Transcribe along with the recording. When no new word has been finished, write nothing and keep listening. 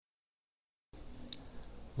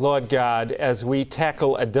Lord God, as we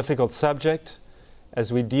tackle a difficult subject,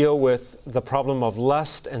 as we deal with the problem of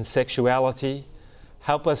lust and sexuality,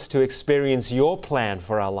 help us to experience your plan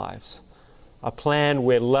for our lives. A plan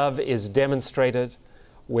where love is demonstrated,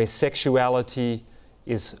 where sexuality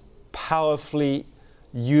is powerfully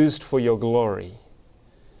used for your glory.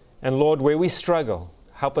 And Lord, where we struggle,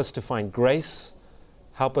 help us to find grace,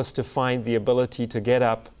 help us to find the ability to get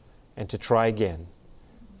up and to try again.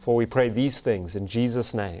 For we pray these things in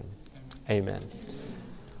Jesus' name. Amen.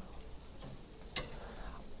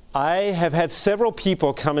 I have had several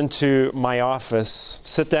people come into my office,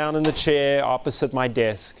 sit down in the chair opposite my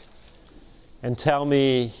desk, and tell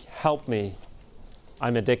me, help me,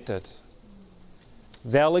 I'm addicted.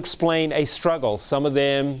 They'll explain a struggle, some of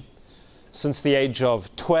them since the age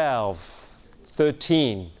of 12,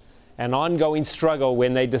 13, an ongoing struggle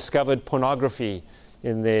when they discovered pornography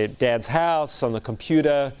in their dad's house, on the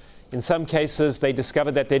computer. In some cases, they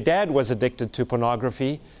discovered that their dad was addicted to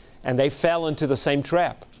pornography, and they fell into the same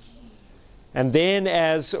trap. And then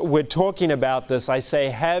as we're talking about this, I say,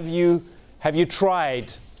 have you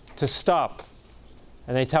tried to stop?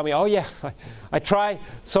 And they tell me, oh yeah, I try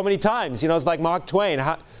so many times. You know, it's like Mark Twain.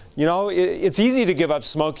 It's easy to give up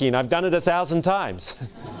smoking. I've done it 1,000 times.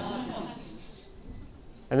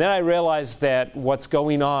 And then I realized that what's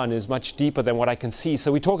going on is much deeper than what I can see.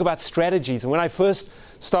 So we talk about strategies. And when I first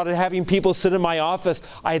started having people sit in my office,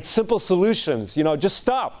 I had simple solutions. Just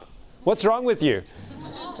stop. What's wrong with you?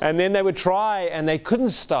 And then they would try, and they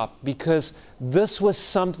couldn't stop because this was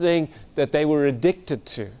something that they were addicted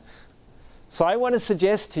to. So I want to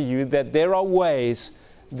suggest to you that there are ways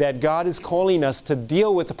that God is calling us to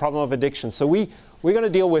deal with the problem of addiction. So we're going to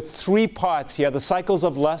deal with 3 parts here: the cycles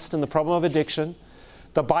of lust and the problem of addiction,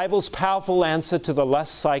 the Bible's powerful answer to the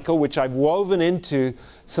lust cycle, which I've woven into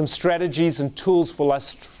some strategies and tools for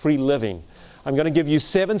lust-free living. I'm going to give you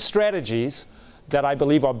 7 strategies that I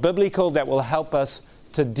believe are biblical that will help us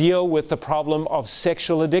to deal with the problem of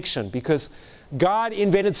sexual addiction, because God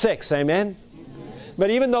invented sex, amen? But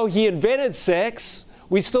even though He invented sex,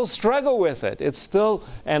 we still struggle with it. It's still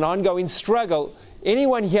an ongoing struggle.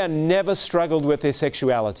 Anyone here never struggled with their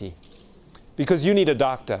sexuality? Because you need a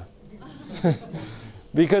doctor.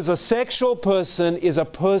 Because a sexual person is a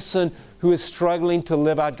person who is struggling to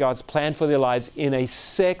live out God's plan for their lives in a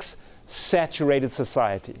sex-saturated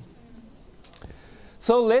society.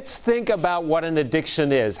 So let's think about what an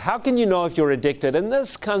addiction is. How can you know if you're addicted? And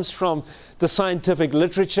this comes from the scientific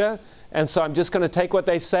literature. And so I'm just going to take what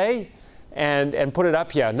they say and put it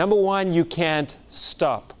up here. Number 1, you can't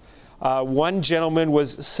stop. One gentleman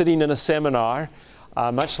was sitting in a seminar,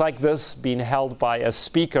 much like this, being held by a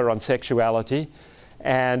speaker on sexuality.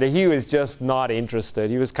 And he was just not interested.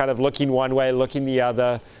 He was kind of looking one way, looking the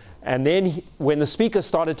other. And then when the speaker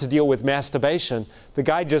started to deal with masturbation, the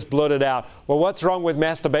guy just blurted out, well, what's wrong with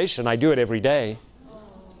masturbation? I do it every day.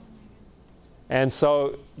 And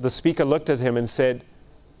so the speaker looked at him and said,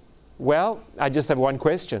 well, I just have one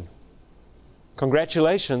question.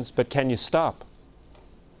 Congratulations, but can you stop?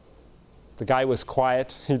 The guy was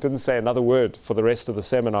quiet. He didn't say another word for the rest of the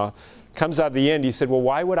seminar. Comes out at the end, he said, well,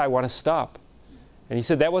 why would I want to stop? And he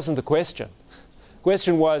said, that wasn't the question. The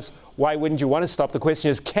question was, why wouldn't you want to stop? The question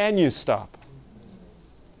is, can you stop?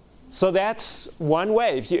 So that's one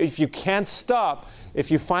way. If you can't stop, if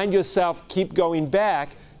you find yourself keep going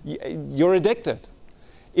back, you're addicted.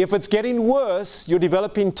 If it's getting worse, you're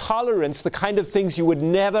developing tolerance, the kind of things you would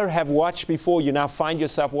never have watched before, you now find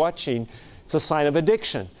yourself watching. It's a sign of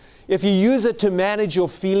addiction. If you use it to manage your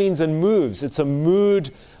feelings and moods, it's a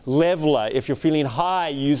mood leveler. If you're feeling high,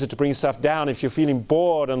 you use it to bring yourself down. If you're feeling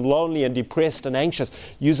bored and lonely and depressed and anxious,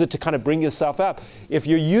 use it to kind of bring yourself up. If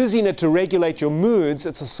you're using it to regulate your moods,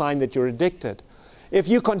 it's a sign that you're addicted. If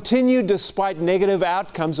you continue despite negative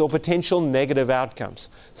outcomes or potential negative outcomes,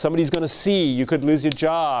 somebody's going to see, you could lose your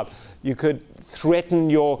job, you could threaten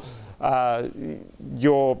your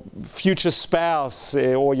future spouse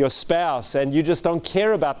or your spouse, and you just don't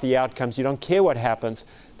care about the outcomes, you don't care what happens,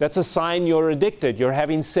 that's a sign you're addicted. You're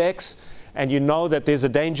having sex, and you know that there's a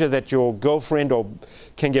danger that your girlfriend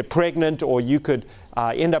can get pregnant, or you could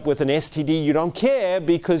end up with an STD. You don't care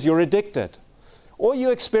because you're addicted. Or you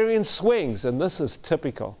experience swings, and this is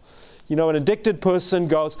typical. An addicted person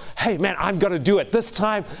goes, hey man, I'm going to do it. This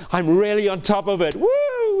time, I'm really on top of it.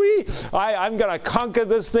 Woo-wee! I'm going to conquer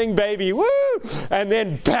this thing, baby. Woo! And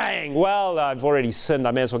then bang! Well, I've already sinned.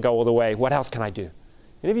 I may as well go all the way. What else can I do?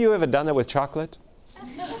 Any of you ever done that with chocolate?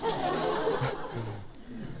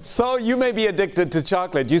 So you may be addicted to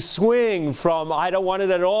chocolate. You swing from I don't want it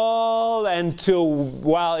at all until,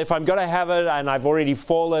 well, if I'm going to have it and I've already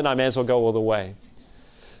fallen, I may as well go all the way.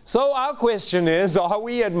 So our question is, are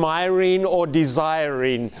we admiring or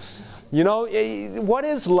desiring? You know, what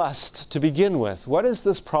is lust to begin with? What is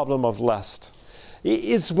this problem of lust?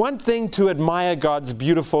 It's one thing to admire God's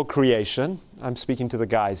beautiful creation. I'm speaking to the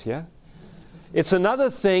guys here. It's another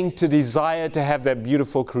thing to desire to have that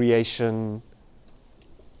beautiful creation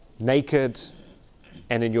naked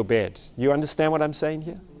and in your bed. You understand what I'm saying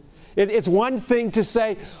here? It's one thing to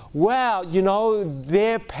say, wow, you know,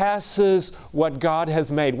 there passes what God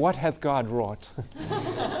hath made. What hath God wrought?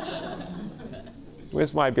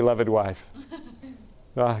 Where's my beloved wife?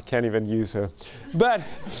 Oh, I can't even use her. But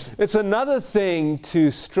it's another thing to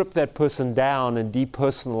strip that person down and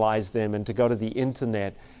depersonalize them and to go to the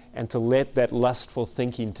internet and to let that lustful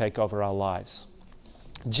thinking take over our lives.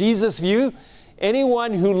 Jesus' view,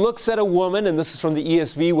 anyone who looks at a woman, and this is from the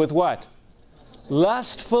ESV, with what?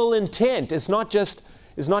 Lustful intent. It's not just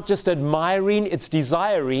admiring, it's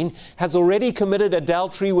desiring, has already committed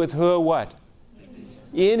adultery with her what?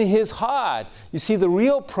 In his heart. You see, the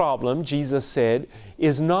real problem, Jesus said,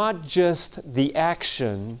 is not just the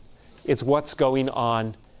action, it's what's going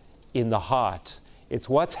on in the heart. It's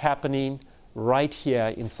what's happening right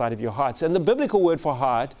here inside of your hearts. And the biblical word for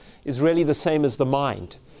heart is really the same as the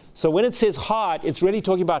mind. So when it says heart, it's really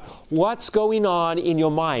talking about what's going on in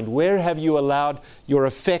your mind. Where have you allowed your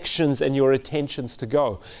affections and your attentions to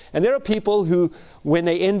go? And there are people who, when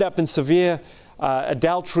they end up in severe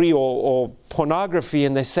adultery or pornography,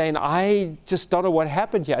 and they're saying, I just don't know what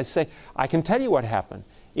happened here. I say, I can tell you what happened.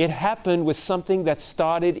 It happened with something that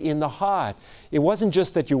started in the heart. It wasn't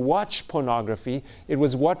just that you watched pornography, it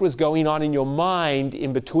was what was going on in your mind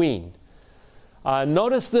in between.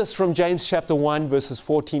 Notice this from James chapter 1, verses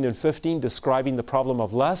 14 and 15, describing the problem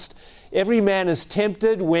of lust. Every man is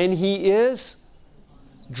tempted when he is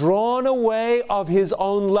drawn away of his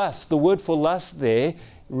own lust. The word for lust there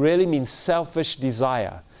really means selfish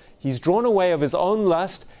desire. He's drawn away of his own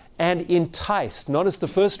lust and enticed. Notice the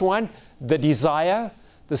first one, the desire.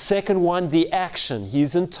 The second one, the action.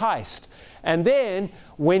 He's enticed. And then,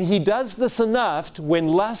 when he does this enough, when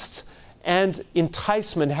lust and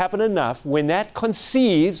enticement happen enough, when that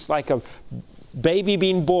conceives, like a baby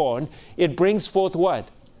being born, it brings forth what?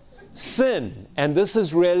 Sin. And this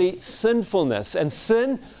is really sinfulness. And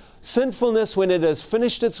sinfulness, when it has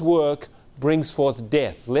finished its work, brings forth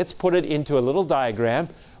death. Let's put it into a little diagram.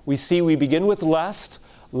 We see we begin with lust.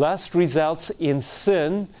 Lust results in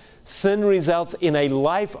sin. Sin results in a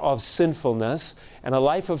life of sinfulness. And a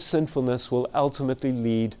life of sinfulness will ultimately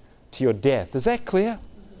lead to your death. Is that clear?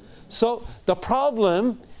 So the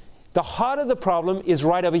problem, the heart of the problem is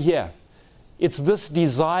right over here. It's this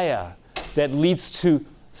desire that leads to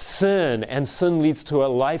sin, and sin leads to a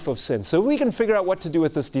life of sin. So we can figure out what to do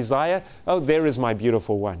with this desire. Oh, there is my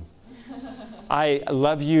beautiful one. I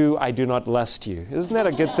love you, I do not lust you. Isn't that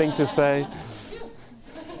a good thing to say?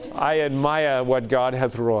 I admire what God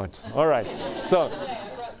hath wrought. All right. So, I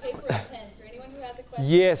brought paper and pens. For anyone who has a question,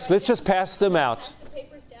 yes, let's just pass them out. pass the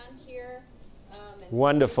papers down here.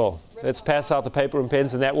 Wonderful. Let's pass out the paper and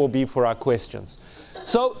pens, and that will be for our questions.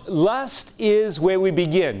 So, lust is where we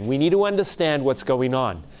begin. We need to understand what's going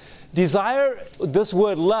on. Desire, this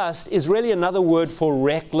word lust, is really another word for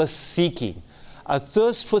reckless seeking. A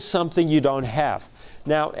thirst for something you don't have.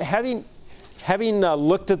 Now, having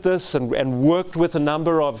looked at this and worked with a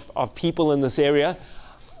number of people in this area,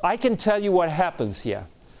 I can tell you what happens here.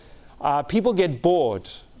 People get bored.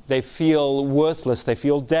 They feel worthless. They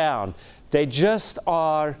feel down. They just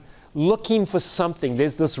are looking for something.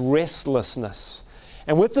 There's this restlessness.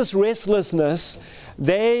 And with this restlessness,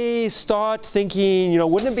 they start thinking,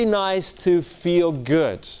 wouldn't it be nice to feel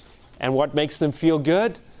good? And what makes them feel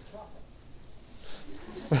good?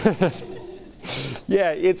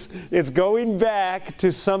 Yeah, it's going back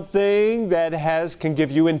to something that can give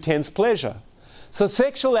you intense pleasure. So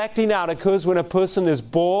sexual acting out occurs when a person is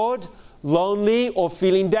bored, lonely, or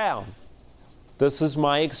feeling down. This is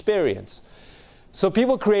my experience. So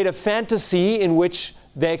people create a fantasy in which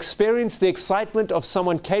they experience the excitement of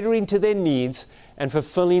someone catering to their needs and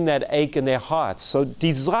fulfilling that ache in their hearts. So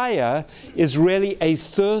desire is really a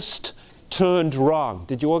thirst turned wrong.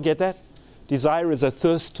 Did you all get that? Desire is a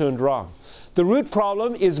thirst turned wrong. The root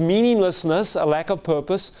problem is meaninglessness, a lack of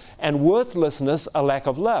purpose, and worthlessness, a lack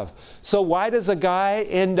of love. So why does a guy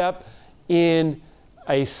end up in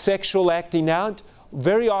a sexual acting out?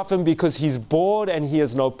 Very often because he's bored and he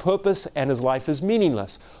has no purpose and his life is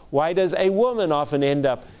meaningless. Why does a woman often end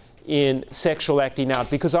up in sexual acting out?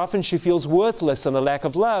 Because often she feels worthless and a lack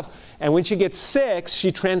of love. And when she gets sex,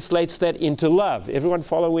 she translates that into love. Everyone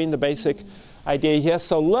following the basic idea here?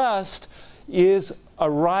 So lust is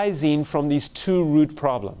arising from these two root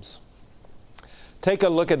problems. Take a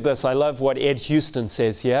look at this. I love what Ed Houston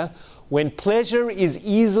says here. When pleasure is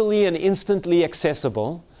easily and instantly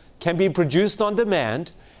accessible, can be produced on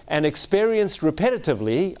demand, and experienced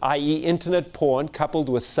repetitively, i.e. internet porn coupled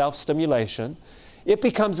with self-stimulation, it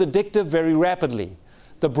becomes addictive very rapidly.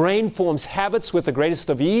 The brain forms habits with the greatest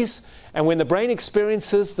of ease, and when the brain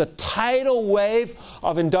experiences the tidal wave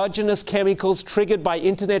of endogenous chemicals triggered by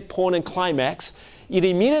internet porn and climax, it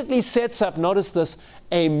immediately sets up, notice this,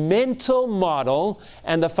 a mental model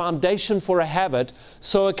and the foundation for a habit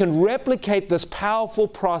so it can replicate this powerful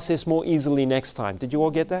process more easily next time. Did you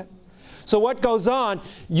all get that? So what goes on,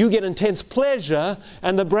 you get intense pleasure,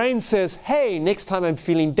 and the brain says, hey, next time I'm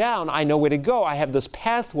feeling down, I know where to go. I have this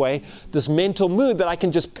pathway, this mental mood that I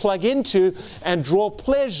can just plug into and draw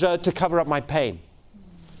pleasure to cover up my pain.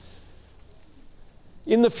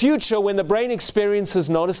 In the future, when the brain experiences,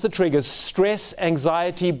 notice the triggers, stress,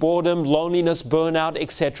 anxiety, boredom, loneliness, burnout,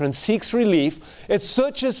 etc., and seeks relief, it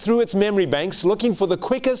searches through its memory banks looking for the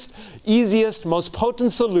quickest, easiest, most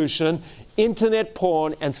potent solution, internet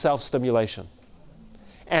porn and self-stimulation.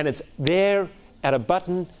 And it's there at a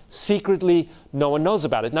button, secretly, no one knows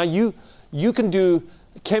about it. Now you can do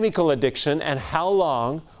chemical addiction, and how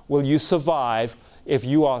long will you survive if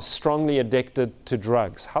you are strongly addicted to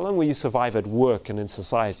drugs? How long will you survive at work and in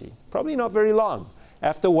society? Probably not very long.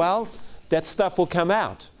 After a while, that stuff will come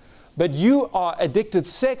out. But you are addicted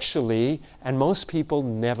sexually, and most people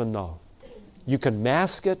never know. You can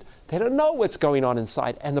mask it. They don't know what's going on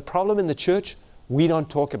inside. And the problem in the church, we don't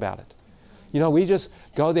talk about it. You know, we just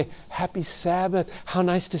go there, happy Sabbath, how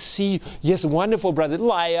nice to see you. Yes, wonderful, brother.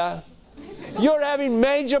 Liar. You're having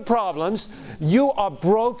major problems. You are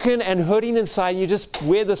broken and hurting inside. You just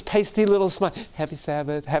wear this pasty little smile. Happy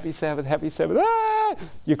Sabbath, happy Sabbath, happy Sabbath. Ah!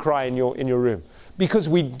 You cry in your room. Because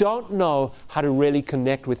we don't know how to really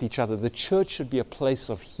connect with each other. The church should be a place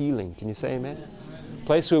of healing. Can you say amen? A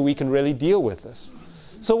place where we can really deal with this.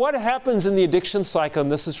 So what happens in the addiction cycle,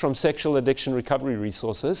 and this is from Sexual Addiction Recovery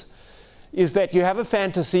Resources, is that you have a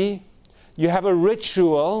fantasy, you have a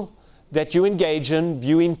ritual that you engage in,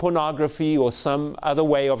 viewing pornography or some other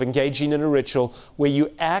way of engaging in a ritual, where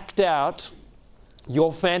you act out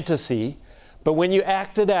your fantasy, but when you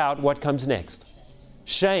act it out, what comes next?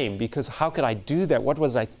 Shame, because how could I do that? What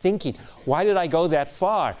was I thinking? Why did I go that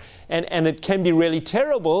far? And it can be really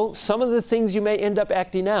terrible, some of the things you may end up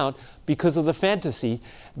acting out because of the fantasy,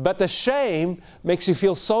 but the shame makes you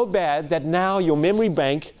feel so bad that now your memory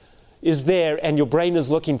bank is there and your brain is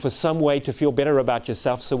looking for some way to feel better about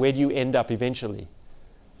yourself. So where do you end up eventually?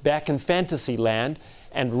 Back in fantasy land,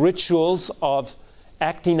 and rituals of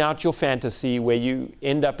acting out your fantasy where you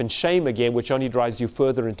end up in shame again, which only drives you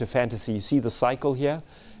further into fantasy. You see the cycle here?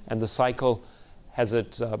 And the cycle as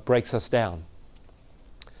it breaks us down.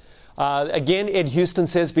 Again, Ed Houston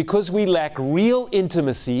says, because we lack real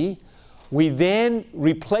intimacy, we then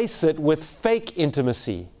replace it with fake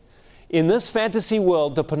intimacy. In this fantasy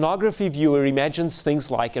world, the pornography viewer imagines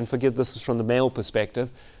things like, and forgive this is from the male perspective,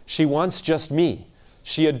 she wants just me.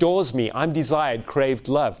 She adores me. I'm desired, craved,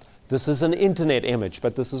 loved. This is an internet image,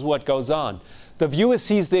 but this is what goes on. The viewer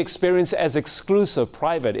sees the experience as exclusive,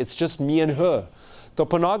 private. It's just me and her. The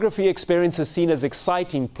pornography experience is seen as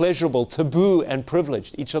exciting, pleasurable, taboo, and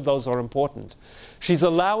privileged. Each of those are important. She's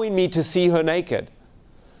allowing me to see her naked,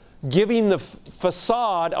 giving the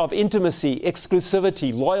facade of intimacy,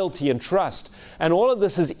 exclusivity, loyalty, and trust. And all of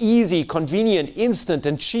this is easy, convenient, instant,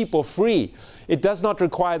 and cheap or free. It does not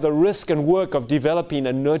require the risk and work of developing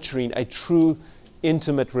and nurturing a true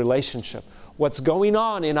intimate relationship. What's going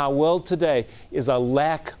on in our world today is a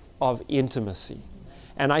lack of intimacy.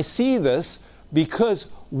 And I see this because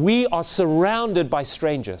we are surrounded by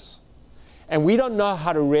strangers. And we don't know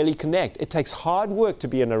how to really connect. It takes hard work to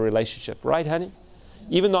be in a relationship, right, honey?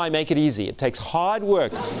 Even though I make it easy, it takes hard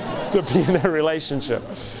work to be in a relationship.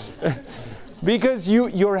 Because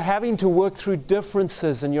you're having to work through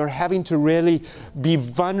differences, and you're having to really be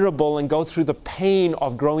vulnerable and go through the pain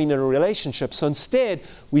of growing in a relationship. So instead,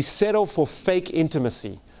 we settle for fake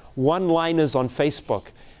intimacy. One-liners on Facebook.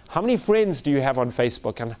 How many friends do you have on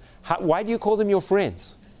Facebook? And why do you call them your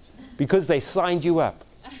friends? Because they signed you up.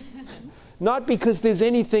 Not because there's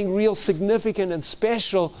anything real significant and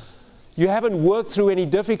special. You haven't worked through any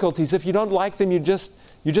difficulties. If you don't like them, you just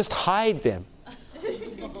hide them.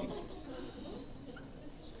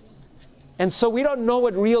 And so we don't know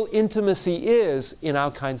what real intimacy is in our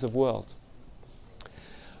kinds of world.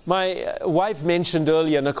 My wife mentioned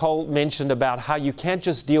earlier, Nicole mentioned about how you can't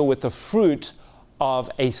just deal with the fruit of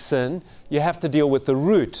a sin. You have to deal with the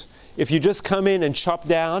root. If you just come in and chop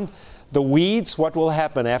down the weeds, what will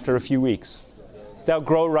happen after a few weeks? They'll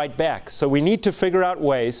grow right back. So we need to figure out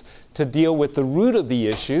ways to deal with the root of the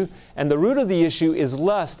issue. And the root of the issue is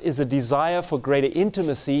lust, is a desire for greater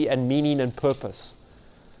intimacy and meaning and purpose.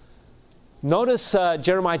 Notice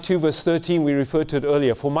Jeremiah 2 verse 13, we referred to it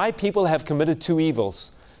earlier. For my people have committed two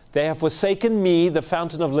evils. They have forsaken me, the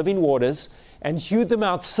fountain of living waters, and hewed them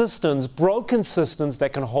out cisterns, broken cisterns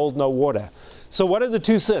that can hold no water. So what are the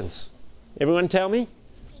two sins? Everyone tell me.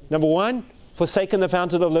 Number one, forsaken the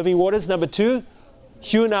fountain of living waters. Number two,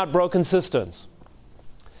 hewn out broken cisterns.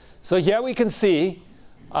 So here we can see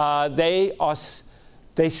they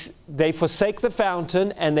forsake the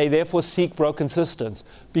fountain and they therefore seek broken cisterns.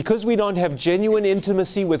 Because we don't have genuine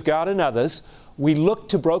intimacy with God and others, we look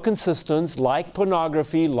to broken cisterns like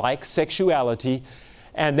pornography, like sexuality,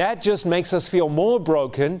 and that just makes us feel more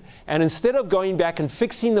broken. And instead of going back and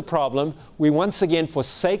fixing the problem, we once again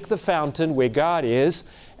forsake the fountain where God is,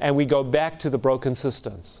 and we go back to the broken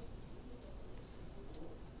cisterns.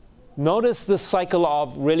 Notice the cycle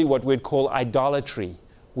of really what we'd call idolatry.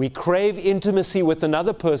 We crave intimacy with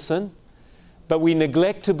another person, but we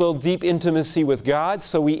neglect to build deep intimacy with God,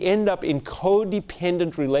 so we end up in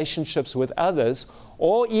codependent relationships with others,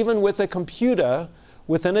 or even with a computer,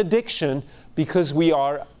 with an addiction, because we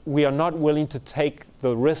are not willing to take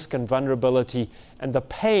the risk and vulnerability and the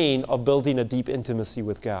pain of building a deep intimacy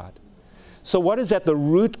with God. So what is at the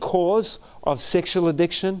root cause of sexual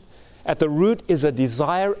addiction? At the root is a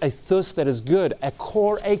desire, a thirst that is good, a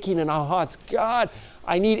core aching in our hearts. God,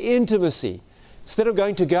 I need intimacy. Instead of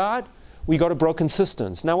going to God, we go to broken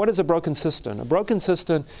cisterns. Now, what is a broken cistern? A broken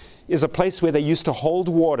cistern is a place where they used to hold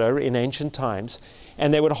water in ancient times,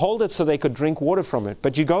 and they would hold it so they could drink water from it.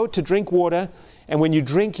 But you go to drink water, and when you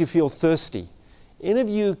drink, you feel thirsty. Any of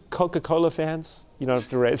you Coca-Cola fans? You don't have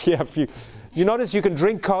to raise. Yeah, you notice you can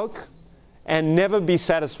drink Coke and never be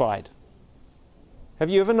satisfied. Have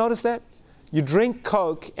you ever noticed that? You drink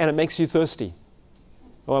Coke and it makes you thirsty.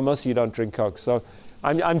 Well, most of you don't drink Coke, so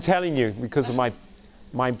I'm telling you because of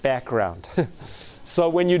my background. So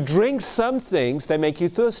when you drink some things, they make you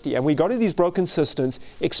thirsty. And we go to these broken cisterns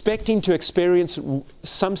expecting to experience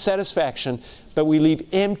some satisfaction, but we leave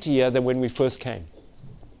emptier than when we first came.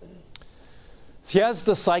 Here's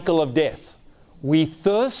the cycle of death. We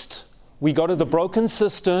thirst, we go to the broken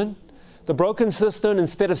cistern. The broken cistern,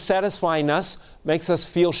 instead of satisfying us, makes us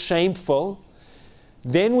feel shameful.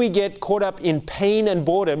 Then we get caught up in pain and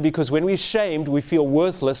boredom, because when we're shamed, we feel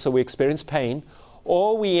worthless, so we experience pain.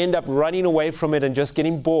 Or we end up running away from it and just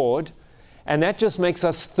getting bored. And that just makes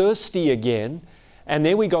us thirsty again. And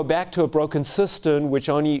then we go back to a broken cistern, which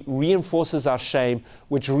only reinforces our shame,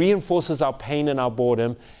 which reinforces our pain and our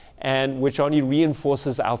boredom, and which only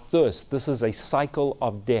reinforces our thirst. This is a cycle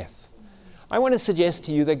of death. I want to suggest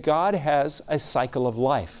to you that God has a cycle of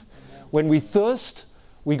life. When we thirst,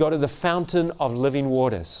 we go to the fountain of living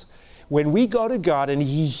waters. When we go to God and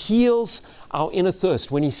He heals our inner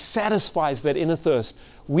thirst, when He satisfies that inner thirst,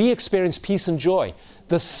 we experience peace and joy.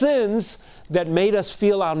 The sins that made us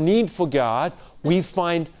feel our need for God, we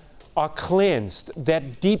find are cleansed.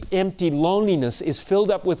 That deep, empty loneliness is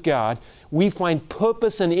filled up with God. We find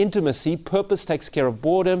purpose and intimacy. Purpose takes care of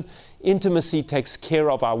boredom. Intimacy takes care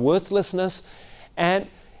of our worthlessness. And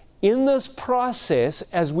in this process,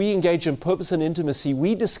 as we engage in purpose and intimacy,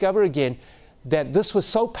 we discover again that this was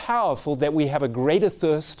so powerful that we have a greater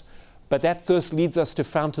thirst, but that thirst leads us to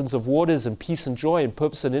fountains of waters and peace and joy and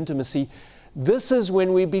purpose and intimacy. This is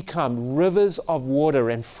when we become rivers of water,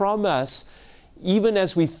 and from us, even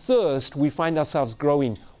as we thirst, we find ourselves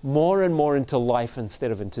growing more and more into life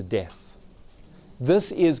instead of into death.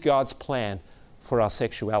 This is God's plan for our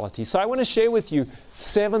sexuality. So I want to share with you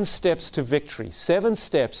 7 steps to victory, 7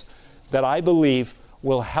 steps that I believe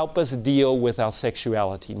will help us deal with our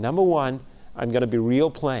sexuality. Number 1, I'm going to be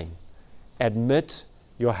real plain. Admit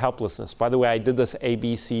your helplessness. By the way, I did this A,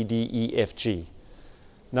 B, C, D, E, F, G.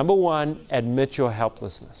 Number 1, admit your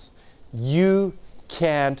helplessness. You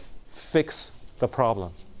can't fix the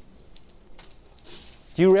problem.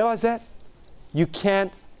 Do you realize that? You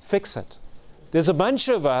can't fix it. There's a bunch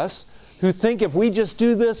of us who think if we just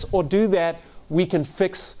do this or do that, we can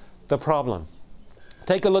fix the problem.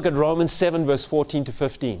 Take a look at Romans 7, verse 14 to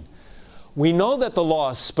 15. We know that the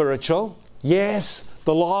law is spiritual. Yes,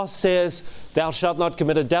 the law says, thou shalt not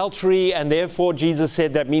commit adultery, and therefore Jesus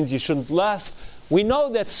said that means you shouldn't lust. We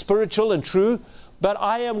know that's spiritual and true, but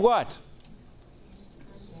I am what?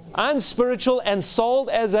 Unspiritual and sold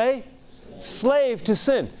as a slave to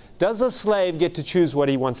sin. Does a slave get to choose what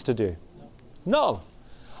he wants to do? No.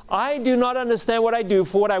 I do not understand what I do.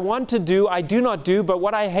 For what I want to do, I do not do, but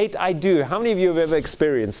what I hate, I do. How many of you have ever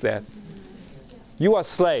experienced that? You are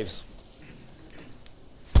slaves.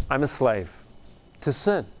 I'm a slave to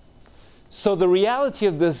sin. So the reality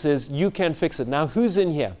of this is you can fix it. Now, who's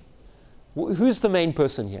in here? Who's the main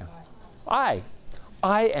person here? I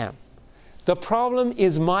am. The problem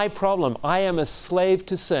is my problem. I am a slave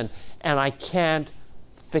to sin, and I can't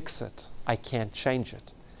fix it. I can't change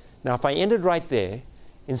it. Now, if I ended right there,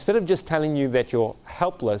 instead of just telling you that you're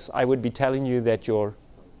helpless, I would be telling you that you're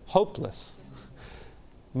hopeless.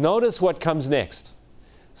 Notice what comes next.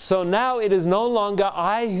 So now it is no longer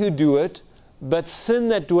I who do it, but sin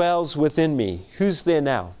that dwells within me. Who's there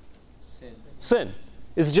now? Sin.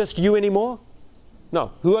 Is it just you anymore?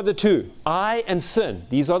 No. Who are the two? I and sin.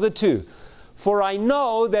 These are the two. For I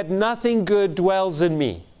know that nothing good dwells in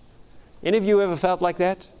me. Any of you ever felt like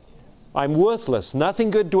that? I'm worthless.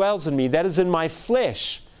 Nothing good dwells in me. That is in my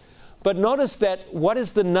flesh. But notice that what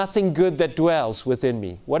is the nothing good that dwells within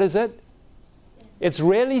me? What is it? It's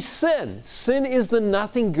really sin. Sin is the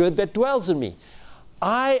nothing good that dwells in me.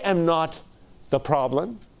 I am not the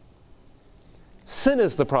problem. Sin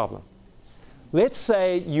is the problem. Let's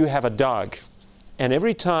say you have a dog, and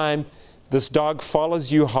every time this dog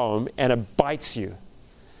follows you home and it bites you,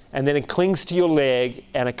 and then it clings to your leg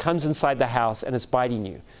and it comes inside the house and it's biting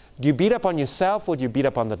you. Do you beat up on yourself or do you beat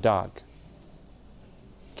up on the dog?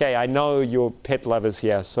 Okay, I know you're pet lovers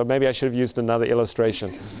here, so maybe I should have used another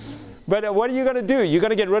illustration. But what are you going to do? You're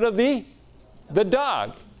going to get rid of the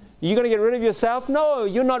dog. You're going to get rid of yourself? No,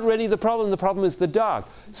 you're not really the problem. The problem is the dog.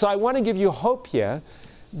 So I want to give you hope here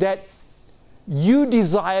that you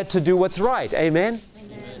desire to do what's right. Amen?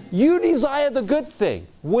 Amen. You desire the good thing.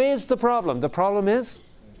 Where's the problem? The problem is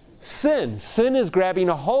sin. Sin is grabbing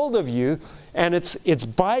a hold of you, and it's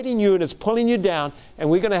biting you and it's pulling you down, and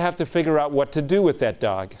we're going to have to figure out what to do with that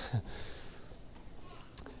dog.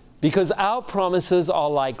 Because our promises are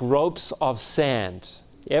like ropes of sand.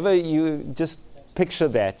 You just picture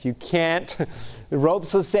that. You can't,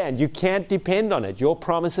 ropes of sand, you can't depend on it. Your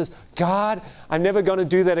promises, God, I'm never going to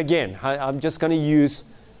do that again. I'm just going to use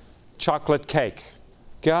chocolate cake.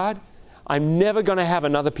 God, I'm never going to have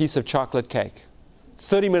another piece of chocolate cake.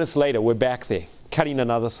 30 minutes later, we're back there, cutting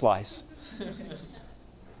another slice.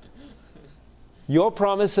 Your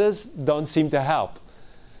promises don't seem to help.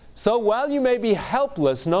 So while you may be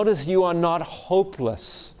helpless, notice you are not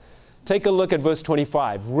hopeless. Take a look at verse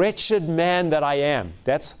 25. Wretched man that I am.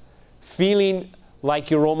 That's feeling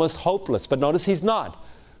like you're almost hopeless. But notice he's not.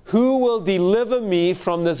 Who will deliver me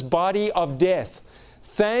from this body of death?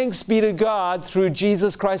 Thanks be to God through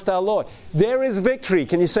Jesus Christ our Lord. There is victory.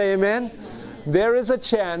 Can you say amen? There is a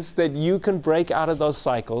chance that you can break out of those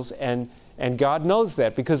cycles, and God knows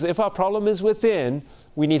that, because if our problem is within,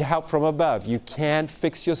 we need help from above. You can't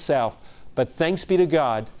fix yourself, but thanks be to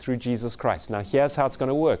God through Jesus Christ. Now here's how it's going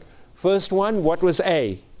to work. First one, what was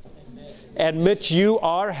A? Admit you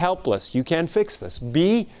are helpless. You can't fix this.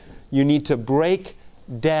 B, you need to break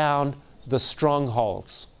down the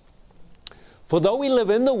strongholds. For though we live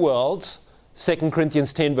in the world, 2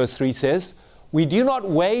 Corinthians 10 verse 3 says, we do not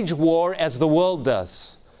wage war as the world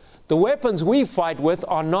does. The weapons we fight with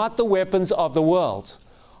are not the weapons of the world.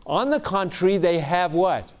 On the contrary, they have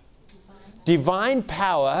what? Divine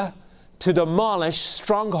power to demolish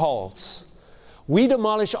strongholds. We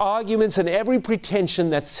demolish arguments and every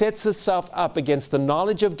pretension that sets itself up against the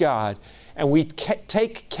knowledge of God, and we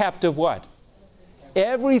take captive what?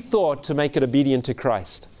 Every thought to make it obedient to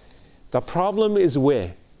Christ. The problem is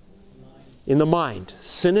where? In the mind.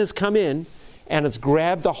 Sin has come in, and it's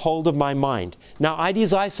grabbed a hold of my mind. Now, I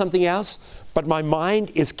desire something else, but my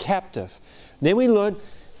mind is captive. Then we learn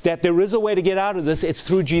that there is a way to get out of this. It's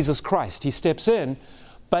through Jesus Christ. He steps in.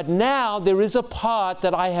 But now there is a part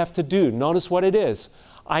that I have to do. Notice what it is.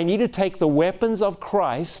 I need to take the weapons of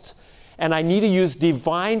Christ, and I need to use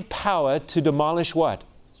divine power to demolish what?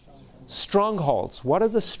 Strongholds. What are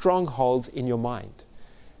the strongholds in your mind?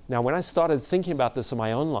 Now, when I started thinking about this in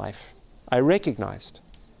my own life, I recognized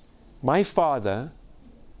my father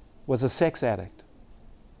was a sex addict.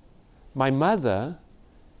 My mother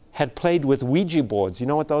had played with Ouija boards. You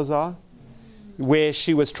know what those are? Where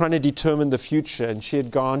she was trying to determine the future, and she had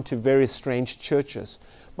gone to various strange churches.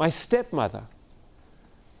 My stepmother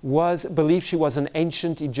believed she was an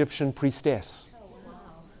ancient Egyptian priestess.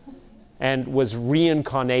 And was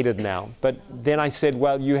reincarnated now. But then I said,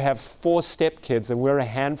 well, you have 4 stepkids and we're a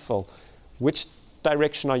handful. Which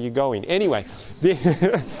direction are you going? Anyway,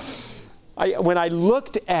 when I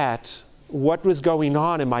looked at what was going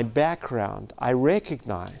on in my background, I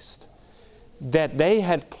recognized that they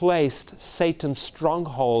had placed Satan's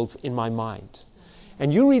strongholds in my mind.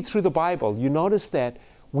 And you read through the Bible, you notice that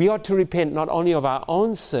we are to repent not only of our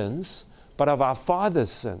own sins, but of our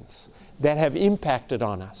Father's sins that have impacted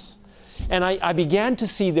on us. And I began to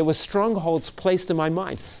see there were strongholds placed in my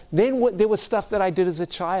mind. Then there was stuff that I did as a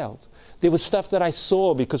child. There was stuff that I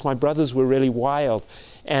saw because my brothers were really wild.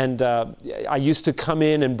 And I used to come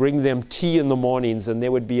in and bring them tea in the mornings, and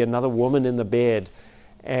there would be another woman in the bed.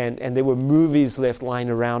 And there were movies left lying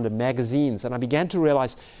around and magazines. And I began to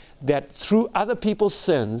realize that through other people's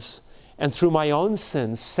sins and through my own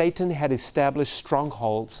sins, Satan had established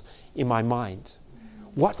strongholds in my mind.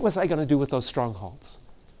 What was I going to do with those strongholds?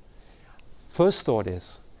 First thought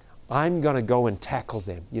is, I'm going to go and tackle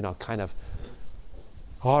them, kind of,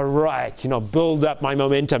 all right, build up my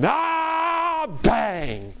momentum.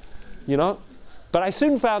 Bang! But I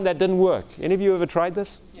soon found that didn't work. Any of you ever tried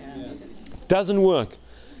this? Yeah. Doesn't work.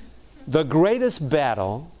 The greatest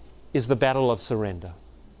battle is the battle of surrender.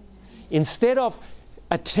 Instead of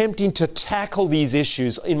attempting to tackle these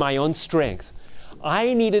issues in my own strength,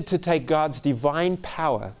 I needed to take God's divine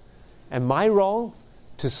power and my role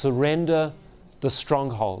to surrender the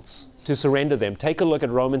strongholds, to surrender them. Take a look at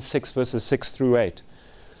Romans 6, verses 6 through 8.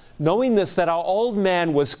 Knowing this, that our old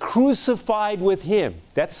man was crucified with him.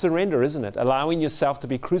 That's surrender, isn't it? Allowing yourself to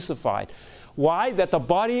be crucified. Why? That the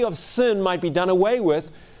body of sin might be done away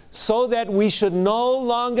with, so that we should no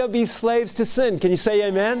longer be slaves to sin. Can you say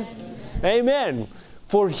amen? Amen.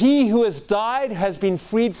 For he who has died has been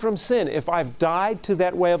freed from sin. If I've died to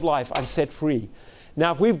that way of life, I'm set free.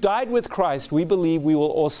 Now, if we've died with Christ, we believe we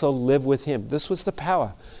will also live with him. This was the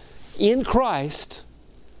power. In Christ,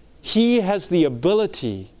 he has the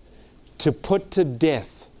ability to put to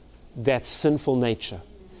death that sinful nature.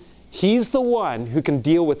 He's the one who can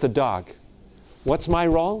deal with the dog. What's my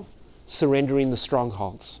role? Surrendering the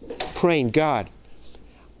strongholds. Praying, God,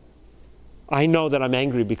 I know that I'm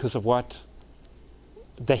angry because of what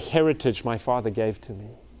the heritage my father gave to me.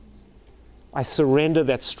 I surrender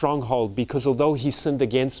that stronghold because although he sinned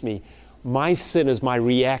against me, my sin is my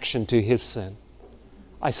reaction to his sin.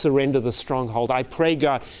 I surrender the stronghold. I pray,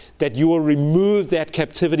 God, that you will remove that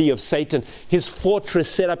captivity of Satan, his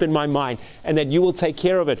fortress set up in my mind, and that you will take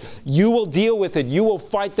care of it. You will deal with it. You will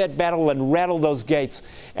fight that battle and rattle those gates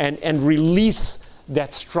and release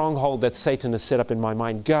that stronghold that Satan has set up in my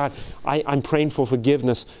mind. God, I'm praying for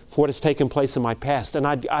forgiveness for what has taken place in my past. And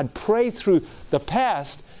I'd pray through the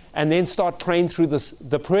past and then start praying through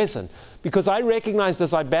the present. Because I recognized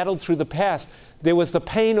as I battled through the past, there was the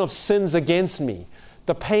pain of sins against me,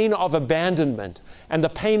 the pain of abandonment, and the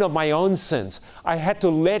pain of my own sins. I had to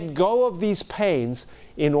let go of these pains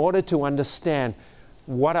in order to understand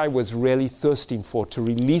what I was really thirsting for, to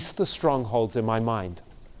release the strongholds in my mind.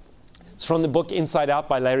 It's from the book Inside Out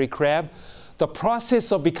by Larry Crabb. The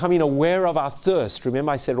process of becoming aware of our thirst,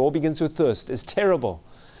 remember I said it all begins with thirst, is terrible.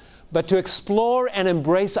 But to explore and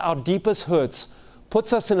embrace our deepest hurts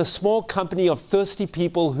puts us in a small company of thirsty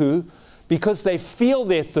people who, because they feel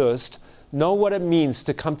their thirst, know what it means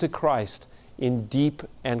to come to Christ in deep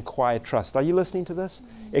and quiet trust. Are you listening to this?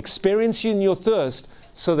 Experiencing your thirst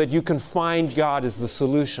so that you can find God as the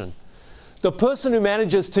solution. The person who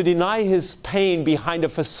manages to deny his pain behind a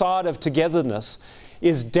facade of togetherness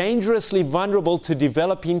is dangerously vulnerable to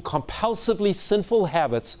developing compulsively sinful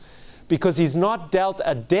habits because he's not dealt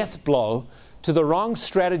a death blow to the wrong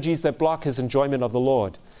strategies that block his enjoyment of the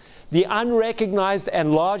Lord. The unrecognized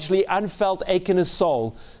and largely unfelt ache in his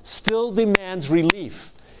soul still demands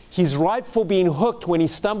relief. He's ripe for being hooked when he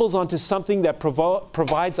stumbles onto something that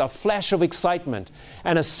provides a flash of excitement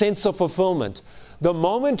and a sense of fulfillment. The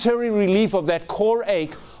momentary relief of that core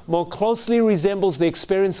ache more closely resembles the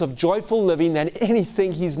experience of joyful living than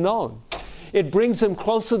anything he's known. It brings him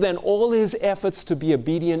closer than all his efforts to be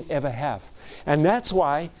obedient ever have. And that's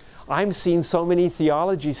why I'm seeing so many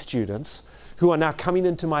theology students who are now coming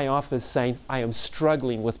into my office saying, I am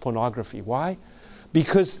struggling with pornography. Why?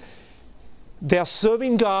 Because they're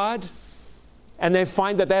serving God and they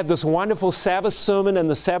find that they have this wonderful Sabbath sermon and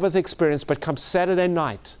the Sabbath experience, but come Saturday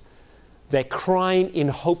night, they're crying in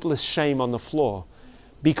hopeless shame on the floor.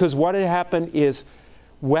 Because what had happened is,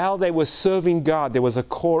 while they were serving God, there was a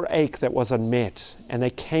core ache that was unmet. And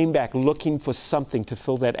they came back looking for something to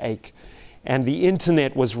fill that ache. And the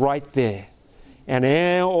internet was right there. And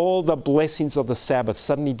all the blessings of the Sabbath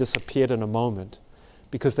suddenly disappeared in a moment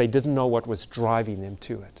because they didn't know what was driving them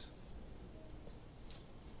to it.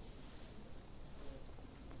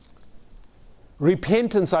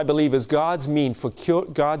 Repentance, I believe, is God's means for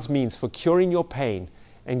curing your pain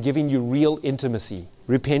and giving you real intimacy.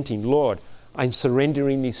 Repenting, Lord, I'm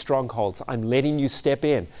surrendering these strongholds. I'm letting you step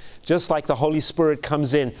in. Just like the Holy Spirit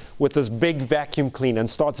comes in with this big vacuum cleaner and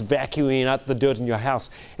starts vacuuming out the dirt in your house.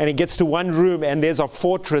 And it gets to one room and there's a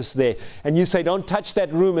fortress there. And you say, don't touch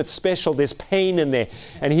that room, it's special. There's pain in there.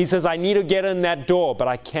 And he says, I need to get in that door, but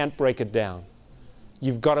I can't break it down.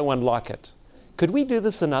 You've got to unlock it. could we do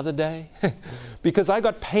this another day? Because I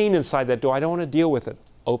got pain inside that door. I don't want to deal with it.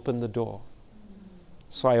 Open the door.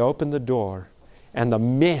 So I opened the door, and the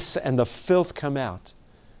mess and the filth come out.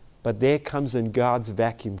 But there comes in God's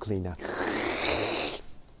vacuum cleaner.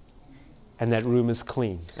 And that room is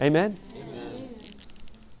clean. Amen? Amen?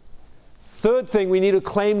 Third thing, we need to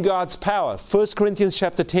claim God's power. 1 Corinthians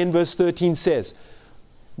chapter 10, verse 13 says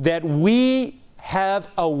that we have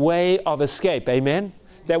a way of escape. Amen?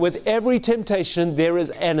 That with every temptation, there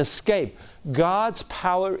is an escape. God's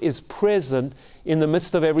power is present in the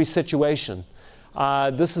midst of every situation.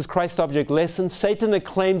 This is Christ Object Lesson. Satan had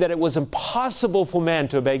claimed that it was impossible for man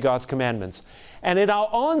to obey God's commandments. And in our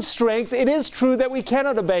own strength, it is true that we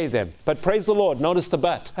cannot obey them. But praise the Lord, notice the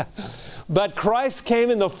but. But Christ came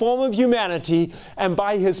in the form of humanity, and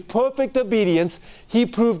by His perfect obedience, He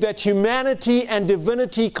proved that humanity and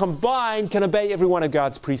divinity combined can obey every one of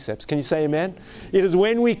God's precepts. Can you say amen? It is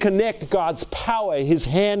when we connect God's power, His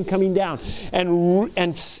hand coming down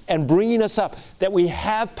and bringing us up, that we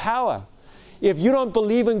have power. If you don't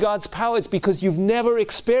believe in God's power, it's because you've never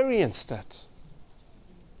experienced it.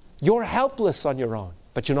 You're helpless on your own,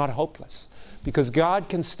 but you're not hopeless, because God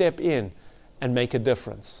can step in and make a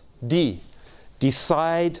difference. D,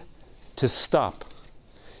 decide to stop.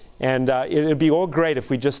 And it would be all great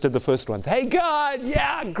if we just did the first one. Hey God,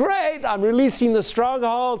 yeah, great. I'm releasing the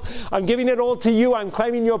stronghold. I'm giving it all to you. I'm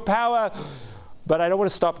claiming your power. But I don't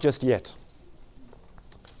want to stop just yet.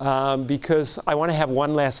 Because I want to have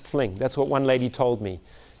one last fling. That's what one lady told me.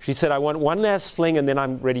 She said, I want one last fling and then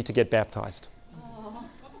I'm ready to get baptized. Aww.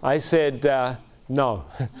 I said, no.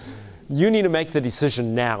 You need to make the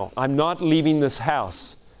decision now. I'm not leaving this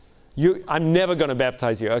house. I'm never going to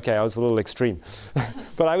baptize you. Okay, I was a little extreme.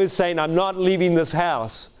 But I was saying, I'm not leaving this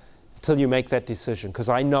house till you make that decision. Because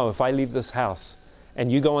I know if I leave this house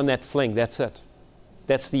and you go on that fling, that's it.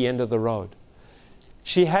 That's the end of the road.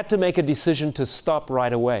 She had to make a decision to stop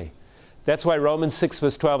right away. That's why Romans 6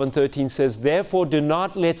 verse 12 and 13 says, therefore do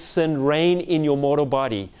not let sin reign in your mortal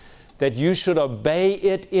body, that you should obey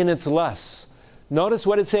it in its lusts. Notice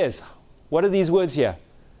what it says. What are these words here?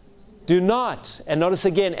 Do not, and notice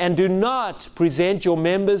again, and do not present your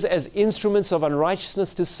members as instruments of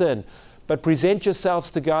unrighteousness to sin, but present yourselves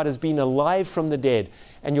to God as being alive from the dead,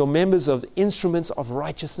 and your members of instruments of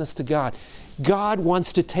righteousness to God. God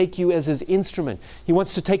wants to take you as His instrument. He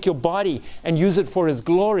wants to take your body and use it for His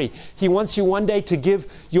glory. He wants you one day to give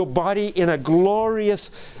your body in a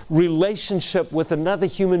glorious relationship with another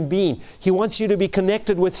human being. He wants you to be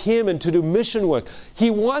connected with Him and to do mission work.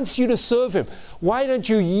 He wants you to serve Him. Why don't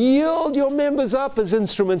you yield your members up as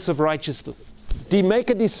instruments of righteousness? Make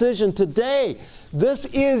a decision today. This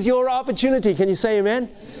is your opportunity. Can you say amen?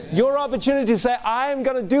 Amen. Your opportunity to say, I am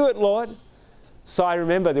going to do it, Lord. So I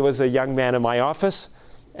remember there was a young man in my office,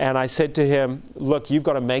 and I said to him, look, you've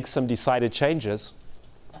got to make some decided changes.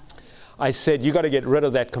 I said, you've got to get rid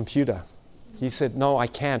of that computer. He said, no, I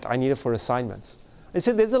can't. I need it for assignments. I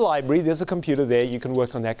said, there's a library. There's a computer there. You can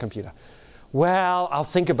work on that computer. Well, I'll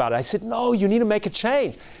think about it. I said, no, you need to make a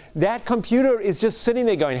change. That computer is just sitting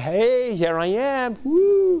there going, hey, here I am.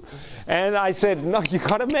 Woo. And I said, no, you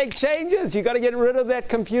got to make changes. You got to get rid of that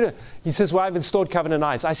computer. He says, well, I've installed Covenant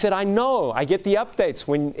Eyes. I said, I know. I get the updates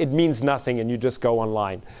when it means nothing and you just go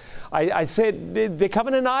online. I said, the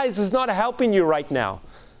Covenant Eyes is not helping you right now.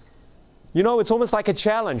 You know, it's almost like a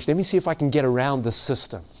challenge. Let me see if I can get around the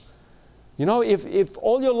system. You know, if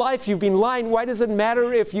all your life you've been lying, why does it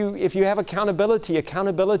matter if you have accountability?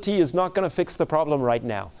 Accountability is not going to fix the problem right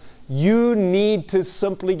now. You need to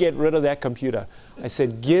simply get rid of that computer. I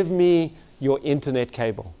said, give me your internet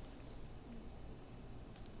cable.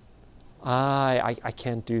 I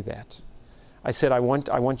can't do that. I said, I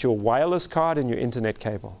want your wireless card and your internet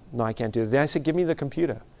cable. No, I can't do that. Then I said, give me the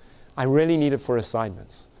computer. I really need it for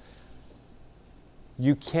assignments.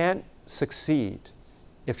 You can't succeed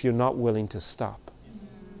if you're not willing to stop.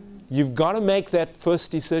 You've got to make that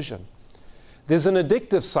first decision. There's an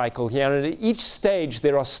addictive cycle here, and at each stage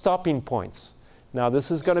there are stopping points. Now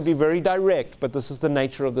this is going to be very direct, but this is the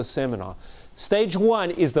nature of the seminar. Stage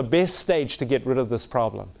 1 is the best stage to get rid of this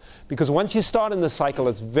problem, because once you start in the cycle,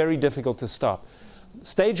 it's very difficult to stop.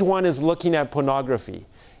 Stage 1 is looking at pornography.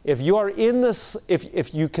 If you are in this,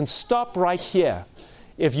 if you can stop right here,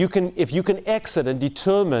 if you can exit and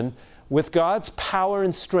determine with God's power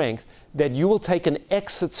and strength that you will take an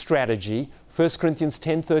exit strategy, 1 Corinthians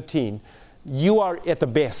 10:13, you are at the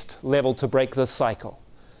best level to break this cycle.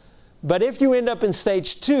 But if you end up in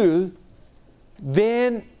stage 2,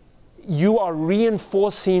 then you are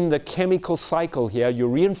reinforcing the chemical cycle here. You're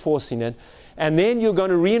reinforcing it. And then you're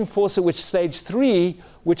going to reinforce it with stage 3,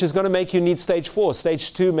 which is going to make you need stage 4.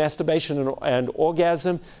 Stage 2, masturbation and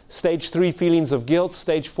orgasm. Stage 3, feelings of guilt.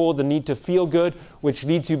 Stage 4, the need to feel good, which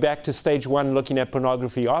leads you back to stage 1, looking at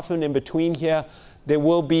pornography. Often in between here, there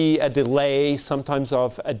will be a delay, sometimes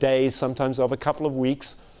of a day, sometimes of a couple of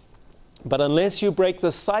weeks. But unless you break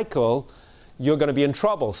the cycle, you're going to be in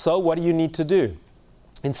trouble. So what do you need to do?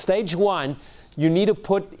 In stage 1, you need to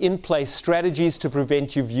put in place strategies to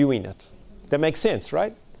prevent you viewing it. That makes sense,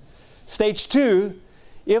 right? Stage 2,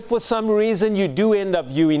 if for some reason you do end up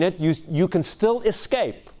viewing it, you can still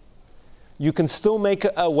escape. You can still make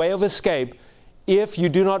a way of escape if you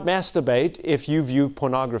do not masturbate, if you view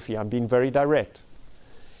pornography. I'm being very direct.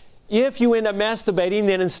 If you end up masturbating,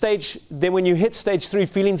 then when you hit stage 3,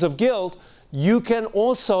 feelings of guilt, you can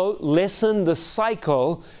also lessen the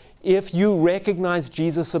cycle if you recognize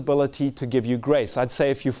Jesus' ability to give you grace. I'd say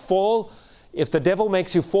if the devil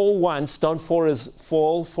makes you fall once, don't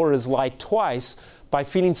fall for his lie twice by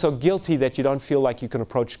feeling so guilty that you don't feel like you can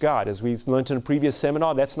approach God. As we've learned in a previous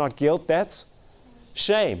seminar, that's not guilt, that's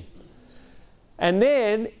shame. And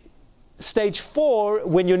then stage 4,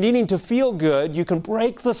 when you're needing to feel good, you can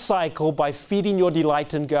break the cycle by feeding your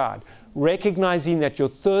delight in God, recognizing that your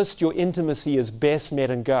thirst, your intimacy is best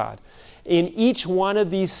met in God. In each one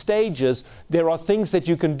of these stages, there are things that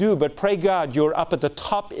you can do, but pray God you're up at the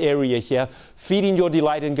top area here, feeding your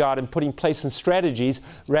delight in God and putting place in strategies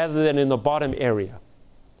rather than in the bottom area.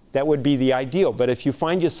 That would be the ideal. But if you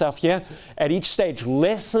find yourself here, at each stage,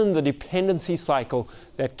 lessen the dependency cycle,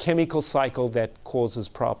 that chemical cycle that causes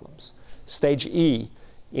problems. Stage E,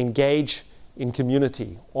 engage in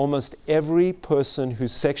community. Almost every person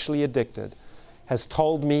who's sexually addicted has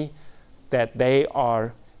told me that they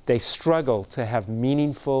struggle to have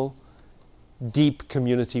meaningful, deep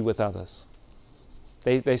community with others.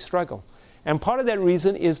 They struggle. And part of that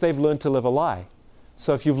reason is they've learned to live a lie.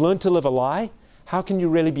 So if you've learned to live a lie, how can you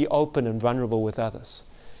really be open and vulnerable with others?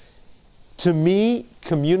 To me,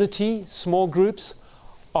 community, small groups,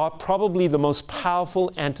 are probably the most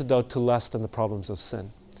powerful antidote to lust and the problems of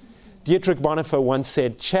sin. Dietrich Bonhoeffer once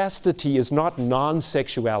said, chastity is not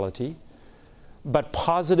non-sexuality, but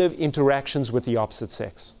positive interactions with the opposite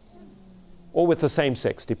sex, or with the same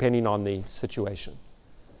sex, depending on the situation.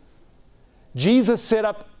 Jesus set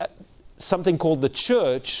up something called the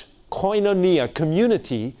church, koinonia,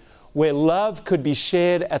 community, where love could be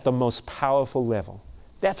shared at the most powerful level.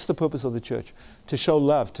 That's the purpose of the church, to show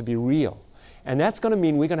love, to be real. And that's going to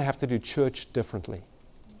mean we're going to have to do church differently.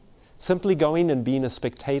 Simply going and being a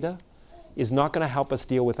spectator is not going to help us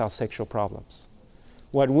deal with our sexual problems.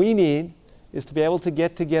 What we need is to be able to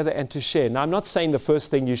get together and to share. Now, I'm not saying the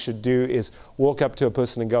first thing you should do is walk up to a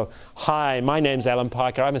person and go, hi, my name's Alan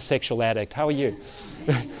Parker, I'm a sexual addict, how are you?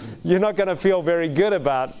 You're not going to feel very good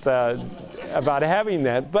about having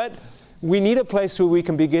that, but we need a place where we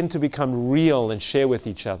can begin to become real and share with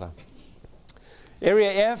each other.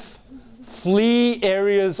 Area F, flee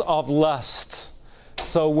areas of lust.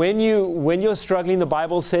 So when you're struggling, the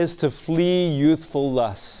Bible says to flee youthful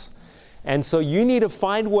lusts. And so you need to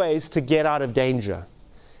find ways to get out of danger.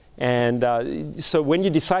 And so when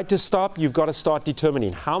you decide to stop, you've got to start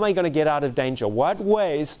determining, how am I going to get out of danger? What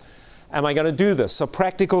ways am I going to do this? So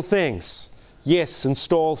practical things. Yes,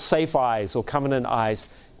 install Safe Eyes or Covenant Eyes.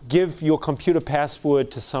 Give your computer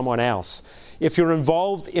password to someone else. If you're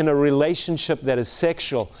involved in a relationship that is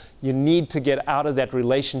sexual, you need to get out of that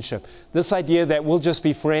relationship. This idea that we'll just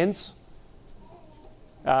be friends,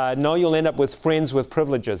 no, you'll end up with friends with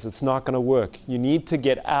privileges. It's not going to work. You need to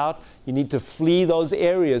get out. You need to flee those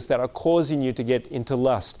areas that are causing you to get into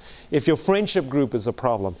lust. If your friendship group is a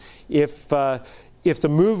problem, if the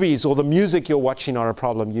movies or the music you're watching are a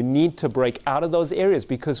problem, you need to break out of those areas,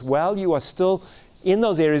 because while you are still in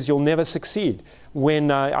those areas, you'll never succeed.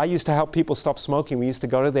 When I used to help people stop smoking, we used to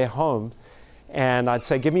go to their home and I'd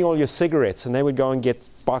say, give me all your cigarettes. And they would go and get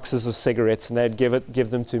boxes of cigarettes and they'd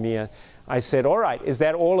give them to me. And I said, all right, is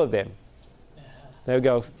that all of them? They would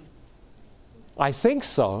go, I think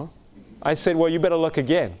so. I said, well, you better look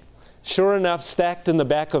again. Sure enough, stacked in the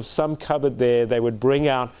back of some cupboard there, they would bring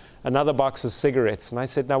out another box of cigarettes. And I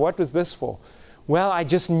said, now what was this for? Well, I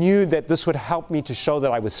just knew that this would help me to show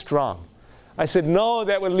that I was strong. I said, no,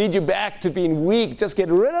 that would lead you back to being weak. Just get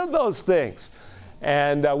rid of those things.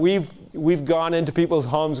 And we've gone into people's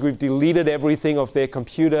homes. We've deleted everything off their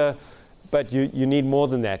computer. But you need more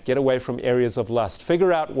than that. Get away from areas of lust.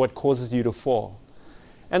 Figure out what causes you to fall.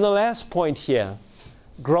 And the last point here,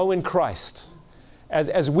 grow in Christ.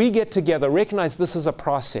 As we get together, recognize this is a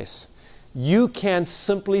process. You can't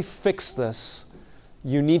simply fix this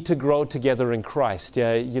you need to grow together in Christ.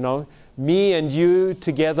 Yeah, you know, me and you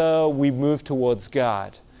together, we move towards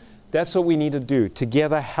God. That's what we need to do.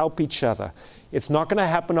 Together, help each other. It's not going to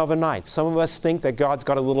happen overnight. Some of us think that God's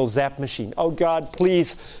got a little zap machine. Oh, God,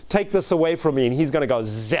 please take this away from me. And He's going to go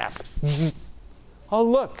zap. Zzz. Oh,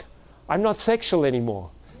 look, I'm not sexual anymore.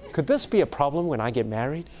 Could this be a problem when I get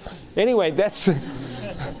married? Anyway,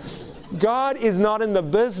 God is not in the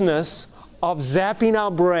business of zapping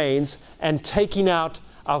our brains and taking out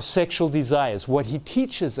our sexual desires. What He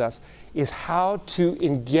teaches us is how to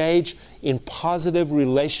engage in positive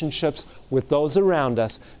relationships with those around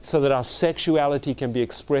us so that our sexuality can be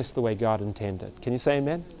expressed the way God intended. Can you say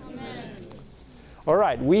amen? Amen. All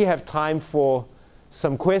right, we have time for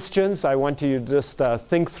some questions. I want you to just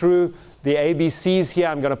think through the ABCs here.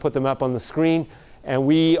 I'm going to put them up on the screen, and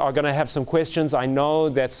we are going to have some questions. I know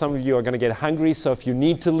that some of you are going to get hungry, so if you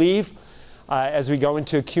need to leave as we go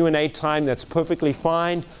into a Q&A time, that's perfectly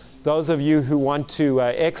fine. Those of you who want to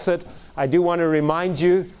exit, I do want to remind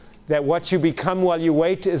you that what you become while you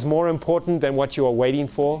wait is more important than what you are waiting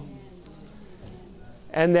for.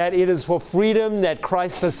 And that it is for freedom that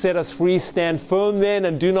Christ has set us free. Stand firm then,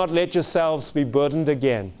 and do not let yourselves be burdened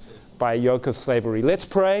again by a yoke of slavery. Let's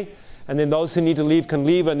pray, and then those who need to leave can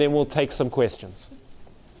leave, and then we'll take some questions.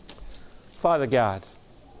 Father God,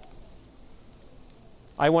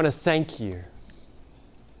 I want to thank you.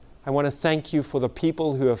 I want to thank you for the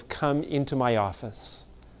people who have come into my office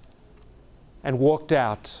and walked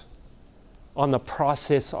out on the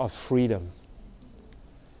process of freedom.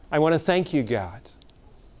 I want to thank you, God.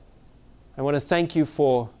 I want to thank you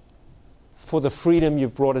for the freedom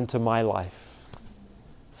you've brought into my life,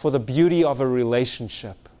 for the beauty of a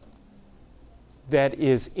relationship that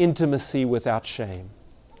is intimacy without shame.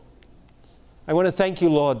 I want to thank you,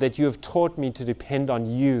 Lord, that you have taught me to depend on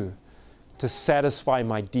you to satisfy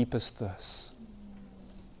my deepest thirst.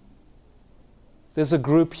 There's a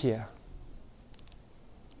group here.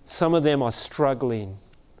 Some of them are struggling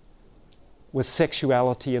with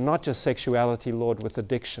sexuality, and not just sexuality, Lord, with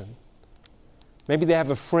addiction. Maybe they have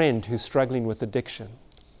a friend who's struggling with addiction.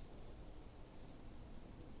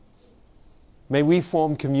 May we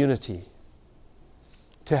form community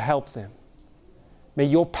to help them. May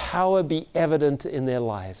your power be evident in their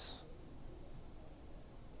lives.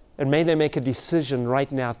 And may they make a decision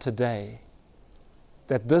right now today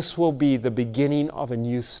that this will be the beginning of a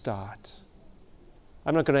new start.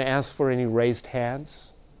 I'm not going to ask for any raised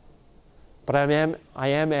hands, but I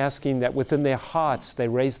am asking that within their hearts they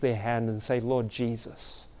raise their hand and say, Lord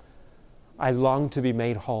Jesus, I long to be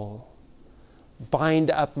made whole.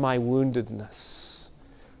 Bind up my woundedness.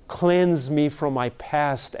 Cleanse me from my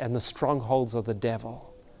past and the strongholds of the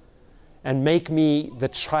devil. And make me the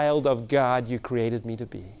child of God you created me to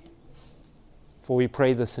be. For we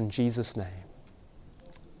pray this in Jesus' name.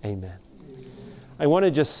 Amen. I want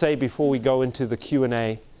to just say before we go into the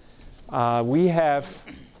Q&A,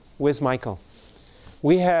 where's Michael?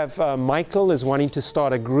 We have, Michael is wanting to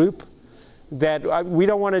start a group that we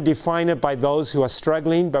don't want to define it by those who are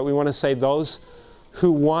struggling, but we want to say those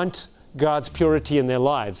who want God's purity in their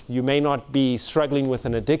lives. You may not be struggling with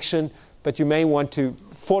an addiction, but you may want to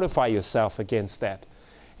fortify yourself against that.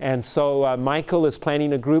 And so Michael is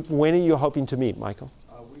planning a group. When are you hoping to meet, Michael?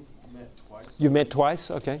 We've met twice. You met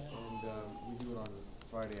twice? Okay. And we do it on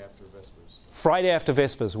Friday after Vespers. Friday after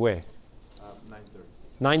Vespers, where?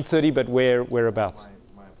 9:30. 9:30, but whereabouts?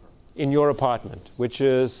 My apartment. In your apartment, which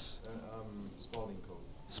is? Spalding Cove.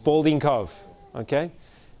 Spalding Cove. Okay.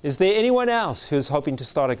 Is there anyone else who's hoping to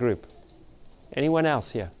start a group? Anyone else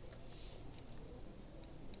here?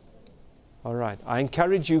 All right. I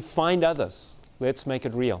encourage you, find others. Let's make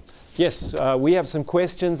it real. Yes, we have some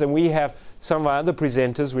questions, and we have some of our other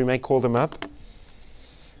presenters. We may call them up.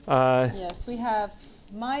 Yes, we have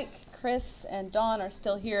Mike, Chris, and Dawn are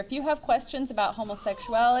still here. If you have questions about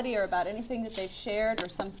homosexuality or about anything that they've shared or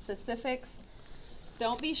some specifics,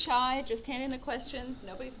 don't be shy. Just hand in the questions.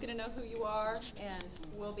 Nobody's going to know who you are, and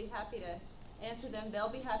we'll be happy to answer them. They'll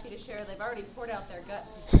be happy to share. They've already poured out their guts.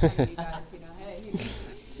 You guys, hey,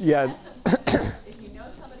 Yeah. If you know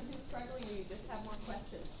somebody who's struggling or you just have more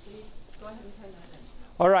questions, please go ahead and turn that in.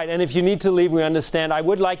 All right, and if you need to leave, we understand. I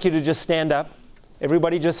would like you to just stand up.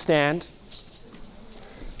 Everybody just stand.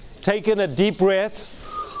 Take in a deep breath.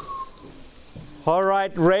 All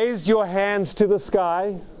right, raise your hands to the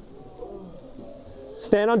sky.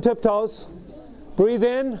 Stand on tiptoes. Breathe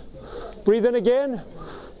in again,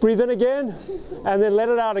 and then let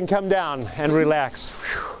it out and come down and relax.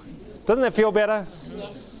 Whew. Doesn't that feel better?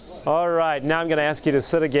 Yes. All right, now I'm going to ask you to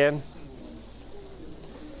sit again.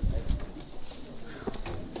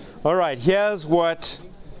 All right, here's what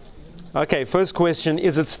Okay, first question,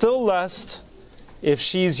 is it still lust if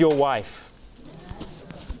she's your wife?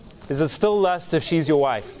 Is it still lust if she's your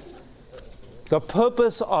wife? The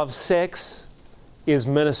purpose of sex is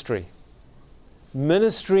ministry.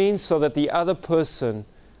 Ministering so that the other person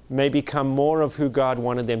may become more of who God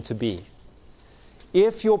wanted them to be.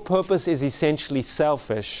 If your purpose is essentially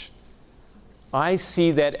selfish, I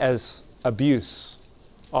see that as abuse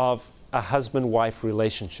of a husband-wife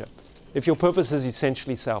relationship. If your purpose is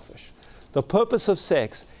essentially selfish. The purpose of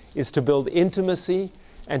sex is to build intimacy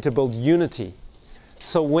and to build unity.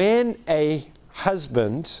 So when a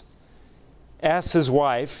husband asks his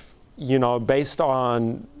wife, based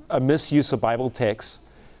on a misuse of Bible texts,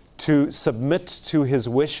 to submit to his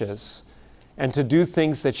wishes and to do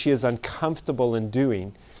things that she is uncomfortable in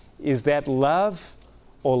doing, is that love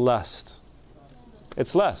or lust?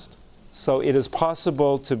 It's lust. So it is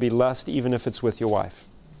possible to be lust even if it's with your wife.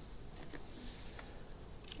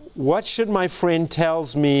 What should my friend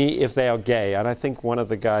tells me if they are gay? And I think one of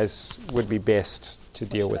the guys would be best to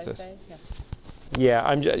deal with this.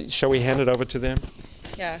 Shall we hand it over to them?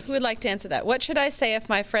 Yeah, who would like to answer that? What should I say if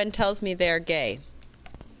my friend tells me they're gay?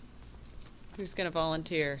 Who's going to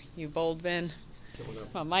volunteer? You bold Ben?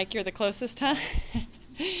 Well, Mike, you're the closest, huh?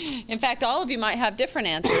 In fact, all of you might have different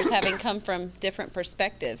answers, having come from different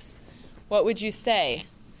perspectives. What would you say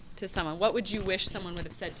to someone? What would you wish someone would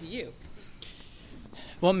have said to you?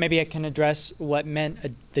 Well, maybe I can address what meant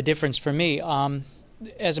the difference for me.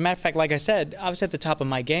 As a matter of fact, like I said, I was at the top of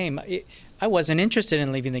my game. I wasn't interested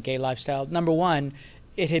in leaving the gay lifestyle. Number one,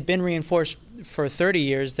 it had been reinforced for 30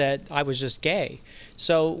 years that I was just gay.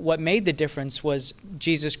 So what made the difference was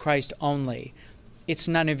Jesus Christ only. It's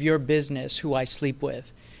none of your business who I sleep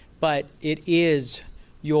with, but it is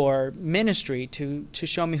your ministry to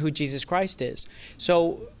show me who Jesus Christ is.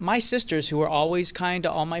 So my sisters, who were always kind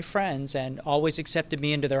to all my friends and always accepted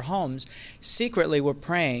me into their homes, secretly were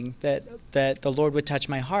praying that the Lord would touch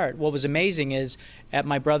my heart. What was amazing is at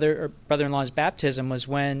my brother-in-law's baptism was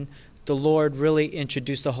when the Lord really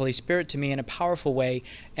introduced the Holy Spirit to me in a powerful way.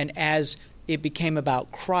 And as it became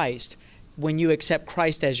about Christ, when you accept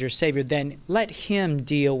Christ as your Savior, then let Him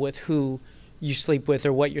deal with who you sleep with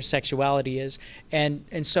or what your sexuality is. And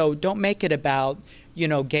so don't make it about,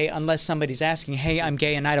 gay unless somebody's asking, hey, I'm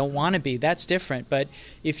gay and I don't want to be. That's different. But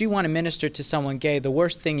if you want to minister to someone gay, the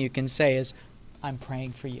worst thing you can say is, I'm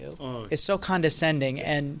praying for you. Oh. It's so condescending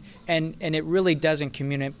and it really doesn't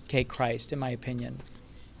communicate Christ, in my opinion.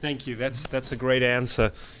 Thank you. That's a great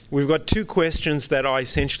answer. We've got two questions that are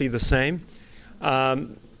essentially the same.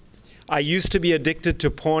 I used to be addicted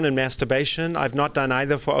to porn and masturbation. I've not done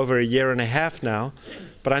either for over a year and a half now,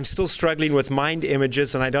 but I'm still struggling with mind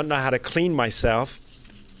images and I don't know how to clean myself.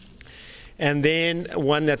 And then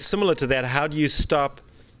one that's similar to that, how do you stop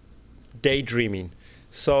daydreaming?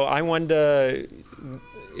 So I wonder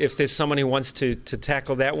if there's someone who wants to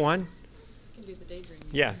tackle that one. You can do the daydreaming.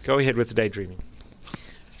 Yeah, go ahead with the daydreaming.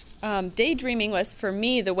 Daydreaming was, for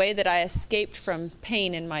me, the way that I escaped from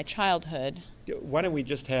pain in my childhood. Why don't we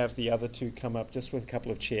just have the other two come up just with a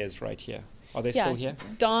couple of chairs right here? Are they still here?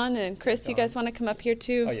 Dawn and Chris, you guys want to come up here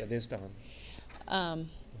too? Oh yeah, there's Dawn. Come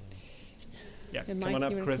on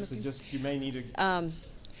up, Chris. You may need to.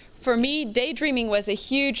 For me, daydreaming was a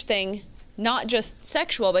huge thing, not just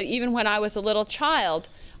sexual, but even when I was a little child,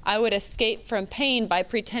 I would escape from pain by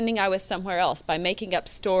pretending I was somewhere else, by making up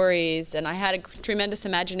stories, and I had a tremendous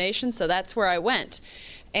imagination, so that's where I went.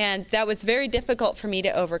 And that was very difficult for me to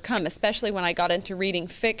overcome, especially when I got into reading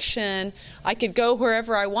fiction. I could go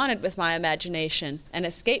wherever I wanted with my imagination and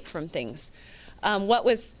escape from things. What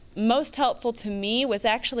was most helpful to me was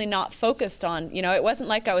actually not focused on, it wasn't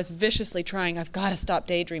like I was viciously trying, I've got to stop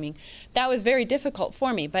daydreaming. That was very difficult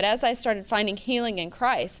for me. But as I started finding healing in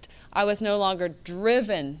Christ, I was no longer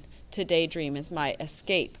driven to daydream as my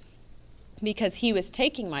escape because He was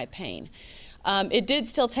taking my pain. It did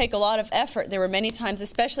still take a lot of effort. There were many times,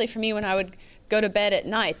 especially for me when I would go to bed at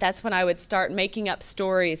night, that's when I would start making up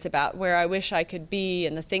stories about where I wish I could be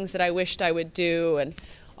and the things that I wished I would do and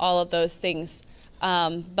all of those things.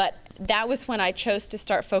 But that was when I chose to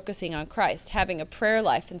start focusing on Christ, having a prayer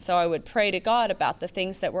life. And so I would pray to God about the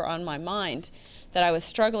things that were on my mind that I was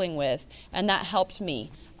struggling with, and that helped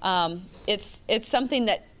me. It's something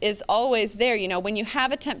that is always there. When you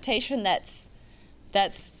have a temptation that's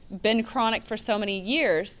been chronic for so many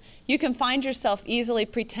years, you can find yourself easily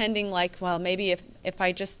pretending like, well, maybe if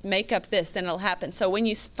I just make up this, then it'll happen. So when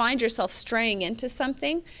you find yourself straying into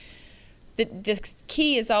something, the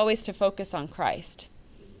key is always to focus on Christ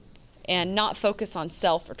and not focus on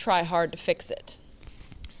self or try hard to fix it.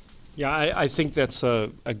 Yeah, I think that's a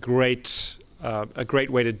great a great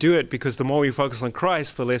way to do it, because the more we focus on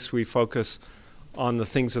Christ, the less we focus on the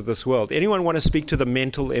things of this world. Anyone want to speak to the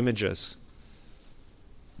mental images?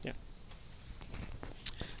 Yeah.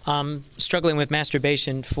 Struggling with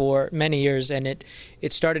masturbation for many years, and it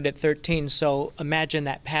started at 13. So imagine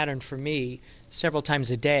that pattern for me several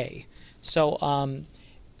times a day. So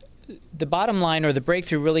the bottom line, or the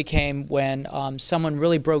breakthrough, really came when someone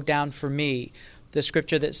really broke down for me the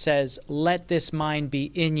scripture that says, "Let this mind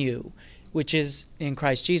be in you," which is in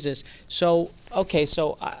Christ Jesus. So, okay,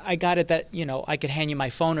 so I got it that, I could hand you my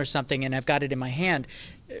phone or something and I've got it in my hand.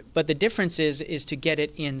 But the difference is to get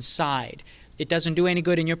it inside. It doesn't do any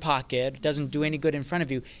good in your pocket. It doesn't do any good in front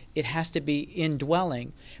of you. It has to be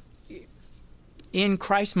indwelling. In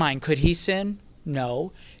Christ's mind, could he sin?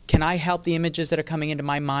 No. Can I help the images that are coming into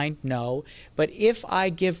my mind? No. But if I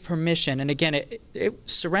give permission, and again,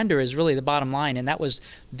 surrender is really the bottom line, and that was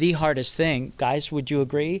the hardest thing. Guys, would you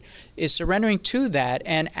agree? Is surrendering to that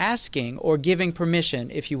and asking or giving permission,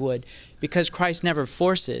 if you would, because Christ never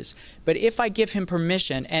forces. But if I give him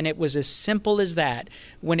permission, and it was as simple as that,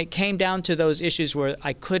 when it came down to those issues where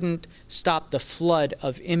I couldn't stop the flood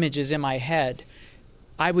of images in my head,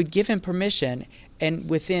 I would give him permission, and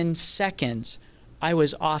within seconds, I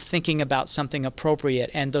was off thinking about something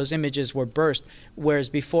appropriate, and those images were burst, whereas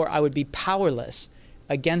before I would be powerless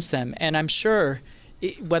against them. And I'm sure,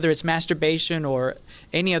 whether it's masturbation or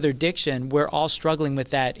any other addiction, we're all struggling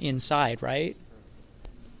with that inside, right?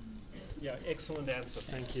 Yeah, excellent answer.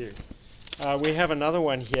 Thank you. We have another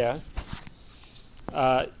one here.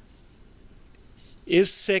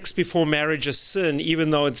 Is sex before marriage a sin,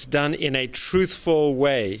 even though it's done in a truthful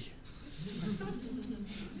way?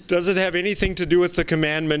 Does it have anything to do with the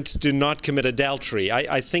commandment, do not commit adultery?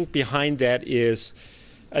 I think behind that is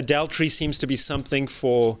adultery seems to be something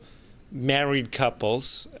for married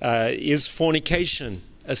couples. Is fornication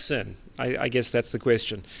a sin? I guess that's the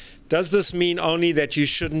question. Does this mean only that you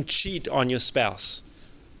shouldn't cheat on your spouse?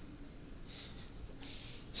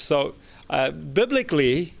 So,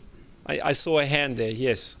 biblically, I saw a hand there,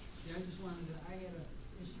 yes. Yeah, I just wanted to, I had an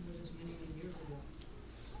issue with this many years ago.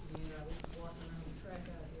 And I was walking around the track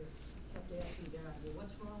out here, kept asking God, well,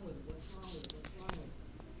 what's wrong with it? What's wrong with it? What's wrong with it?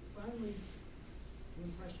 Finally, the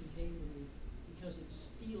impression came to me, because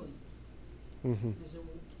it's stealing. Mm-hmm. I said,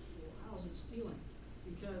 well, how is it stealing?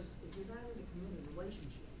 Because if you're not in a committed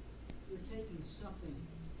relationship, you're taking something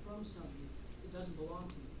from something that doesn't belong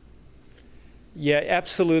to you. Yeah,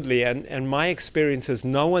 absolutely. And my experience is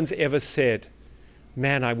no one's ever said,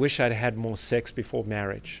 man, I wish I'd had more sex before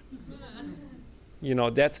marriage.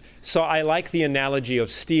 So I like the analogy of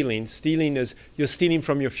stealing. Stealing is you're stealing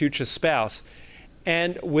from your future spouse.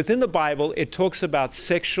 And within the Bible, it talks about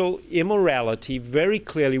sexual immorality very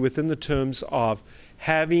clearly within the terms of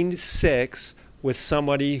having sex with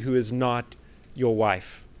somebody who is not your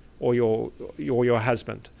wife or your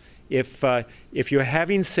husband. If you're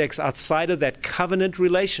having sex outside of that covenant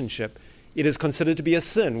relationship, it is considered to be a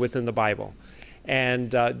sin within the Bible.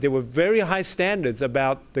 And there were very high standards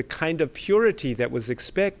about the kind of purity that was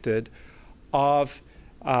expected of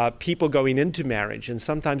people going into marriage. And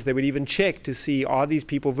sometimes they would even check to see, are these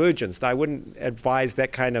people virgins? Now, I wouldn't advise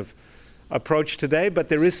that kind of approach today, but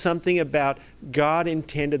there is something about God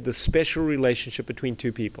intended the special relationship between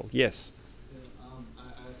two people. Yes?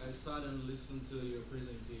 I sat and listened to your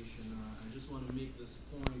presentation. I just want to make this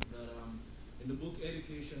point that in the book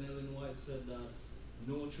Education, Ellen White said that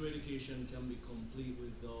no true education can be complete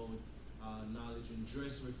without knowledge and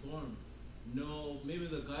dress reform. No, maybe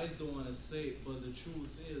the guys don't want to say it, but the truth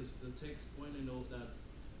is, the text pointed out that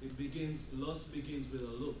lust begins with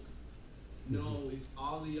a look. No, if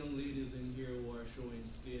all the young ladies in here who are showing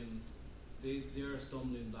skin, they're a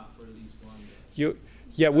stumbling block for at least one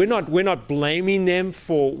day. We're not blaming them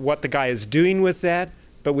for what the guy is doing with that,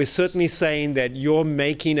 but we're certainly saying that you're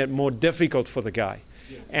making it more difficult for the guy.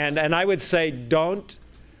 Yes. And I would say don't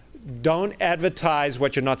advertise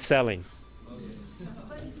what you're not selling.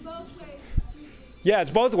 But it's both ways. Excuse me. Yeah,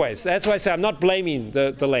 it's both ways. That's why I say I'm not blaming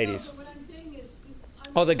the ladies. No, but what I'm saying is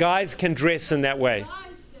Oh, the guys can dress in that way.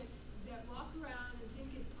 guys that walk around and think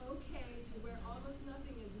it's okay to wear almost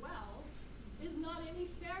nothing as well is not any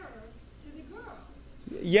fairer to the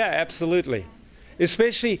girls. Yeah, absolutely.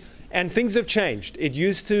 Especially, and things have changed. It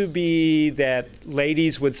used to be that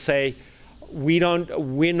ladies would say,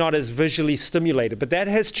 we're not as visually stimulated, but that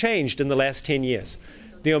has changed in the last 10 years.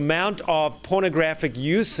 The amount of pornographic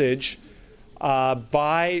usage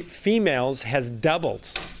by females has doubled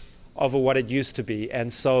over what it used to be,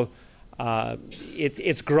 and so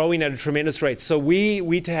it's growing at a tremendous rate. So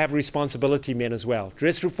we to have responsibility, men as well.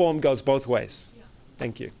 Dress reform goes both ways.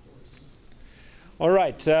 Thank you. All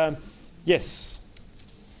right. Yes.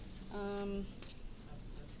 That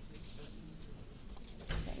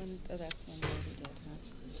one, oh, that's one we already did,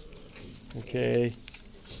 huh? Okay.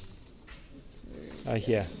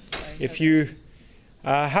 Here. Sorry, If okay. you,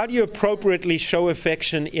 how do you appropriately show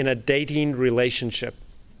affection in a dating relationship?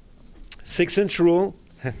 6-inch rule.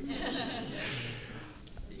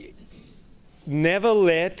 Never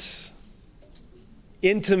let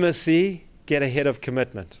intimacy get ahead of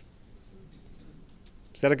commitment.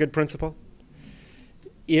 Is that a good principle?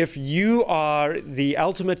 If you are, the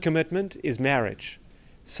ultimate commitment is marriage.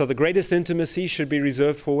 So the greatest intimacy should be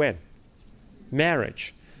reserved for when?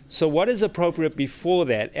 Marriage. So what is appropriate before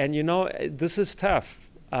that? And you know, this is tough.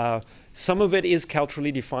 Some of it is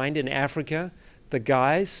culturally defined. In Africa, the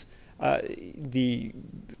guys, the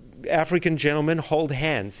African gentlemen hold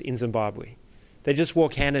hands in Zimbabwe. They just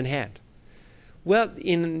walk hand in hand. Well,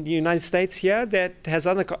 in the United States here, that has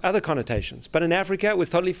other connotations. But in Africa, it was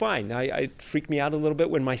totally fine. It freaked me out a little bit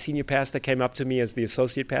when my senior pastor came up to me as the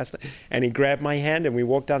associate pastor, and he grabbed my hand, and we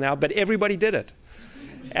walked down the aisle. But everybody did it.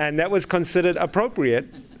 And that was considered appropriate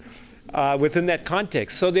within that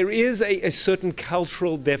context. So there is a certain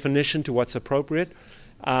cultural definition to what's appropriate.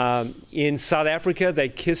 In South Africa, they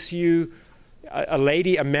kiss you. A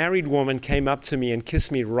lady, a married woman, came up to me and kissed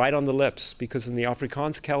me right on the lips, because in the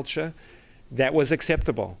Afrikaans culture, that was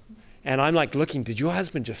acceptable. And I'm like looking, did your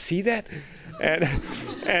husband just see that?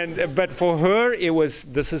 But for her, it was,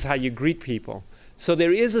 this is how you greet people. So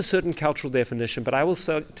there is a certain cultural definition, but I will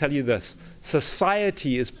tell you this.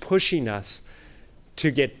 Society is pushing us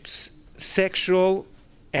to get sexual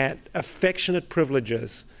and affectionate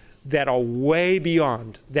privileges that are way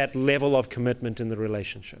beyond that level of commitment in the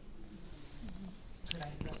relationship.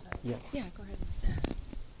 Yeah, go ahead.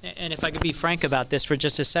 And if I could be frank about this for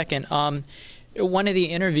just a second, one of the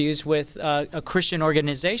interviews with a Christian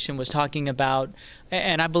organization was talking about,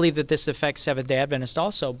 and I believe that this affects Seventh-day Adventists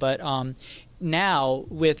also, but now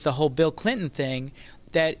with the whole Bill Clinton thing,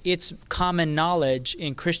 that it's common knowledge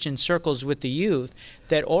in Christian circles with the youth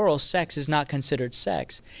that oral sex is not considered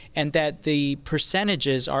sex, and that the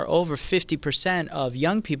percentages are over 50% of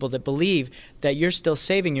young people that believe that you're still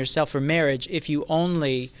saving yourself for marriage if you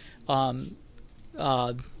only do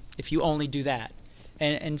that.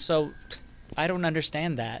 And so I don't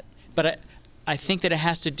understand that. But I think that it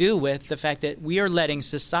has to do with the fact that we are letting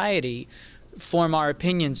society form our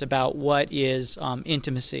opinions about what is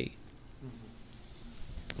intimacy.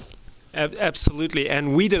 Absolutely.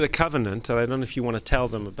 And we did a covenant, and I don't know if you want to tell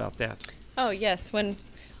them about that. Oh, yes. When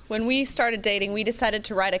we started dating, we decided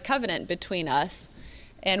to write a covenant between us,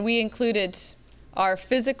 and we included our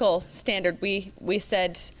physical standard. We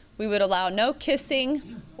said we would allow no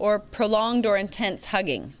kissing or prolonged or intense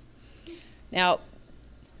hugging. Now,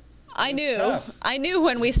 I knew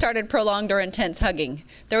when we started prolonged or intense hugging.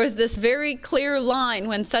 There was this very clear line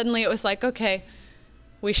when suddenly it was like, okay,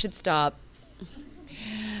 we should stop.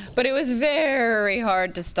 But it was very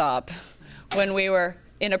hard to stop when we were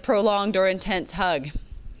in a prolonged or intense hug.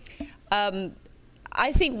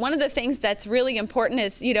 I think one of the things that's really important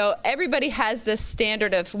is, everybody has this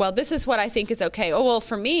standard of, well, this is what I think is okay. Oh, well,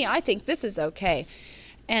 for me, I think this is okay.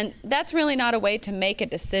 And that's really not a way to make a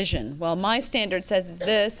decision. Well, my standard says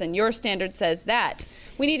this and your standard says that.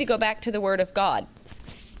 We need to go back to the Word of God.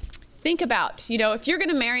 Think about, if you're going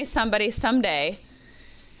to marry somebody someday,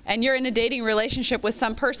 and you're in a dating relationship with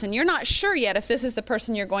some person, you're not sure yet if this is the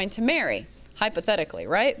person you're going to marry, hypothetically,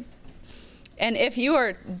 right? And if you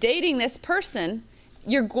are dating this person,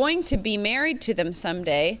 you're going to be married to them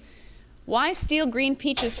someday. Why steal green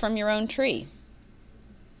peaches from your own tree?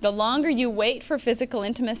 The longer you wait for physical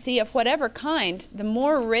intimacy of whatever kind, the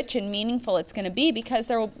more rich and meaningful it's going to be, because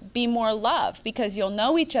there will be more love, because you'll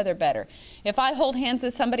know each other better. If I hold hands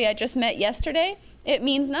with somebody I just met yesterday, it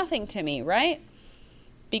means nothing to me, right?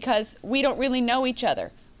 Because we don't really know each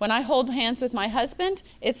other. When I hold hands with my husband,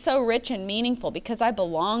 it's so rich and meaningful because I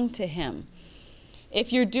belong to him.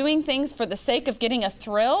 If you're doing things for the sake of getting a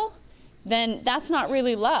thrill, then that's not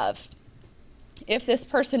really love. If this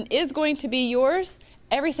person is going to be yours,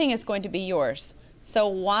 everything is going to be yours. So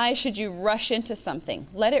why should you rush into something?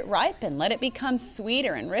 Let it ripen. Let it become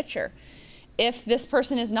sweeter and richer. If this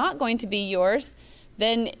person is not going to be yours,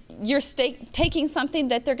 then you're taking something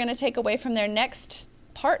that they're going to take away from their next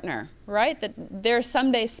partner, right? That their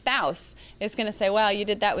someday spouse is going to say, wow, you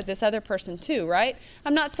did that with this other person too, right?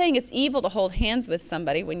 I'm not saying it's evil to hold hands with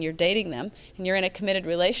somebody when you're dating them and you're in a committed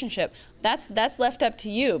relationship. That's left up to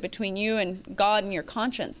you, between you and God and your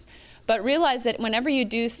conscience. But realize that whenever you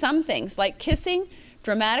do some things, like kissing,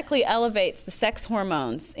 dramatically elevates the sex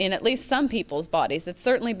hormones in at least some people's bodies. It's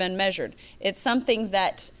certainly been measured. It's something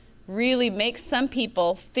that really makes some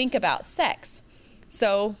people think about sex.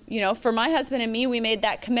 So, for my husband and me, we made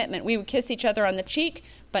that commitment. We would kiss each other on the cheek,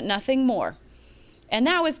 but nothing more. And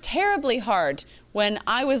that was terribly hard. When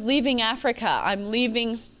I was leaving Africa, I'm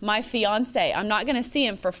leaving my fiance. I'm not going to see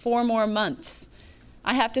him for 4 more months.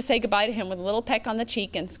 I have to say goodbye to him with a little peck on the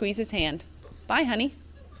cheek and squeeze his hand. Bye, honey.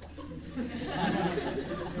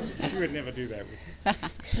 She would never do that with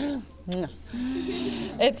you.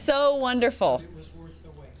 It's so wonderful. It was worth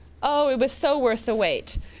the wait. Oh, it was so worth the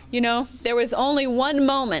wait. There was only one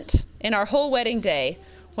moment in our whole wedding day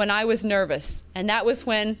when I was nervous, and that was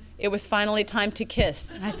when it was finally time to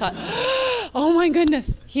kiss. And I thought, oh my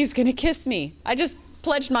goodness, he's going to kiss me. I just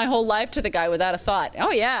pledged my whole life to the guy without a thought.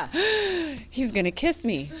 Oh yeah, he's going to kiss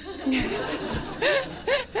me.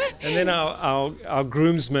 And then our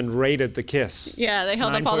groomsmen rated the kiss. Yeah, they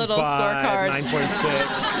held up all the little scorecards.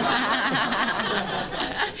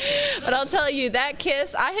 9.6. But I'll tell you, that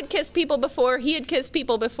kiss, I had kissed people before, he had kissed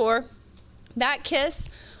people before. That kiss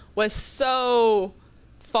was so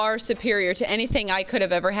far superior to anything I could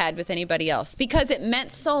have ever had with anybody else because it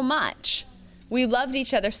meant so much. We loved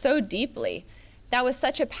each other so deeply. That was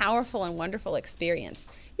such a powerful and wonderful experience.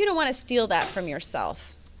 You don't want to steal that from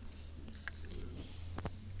yourself.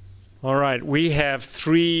 All right, we have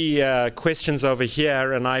 3 questions over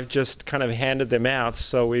here, and I've just kind of handed them out,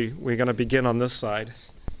 so we're going to begin on this side.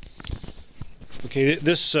 Okay,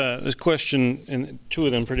 this question, and 2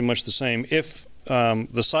 of them pretty much the same. If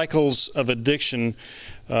the cycles of addiction,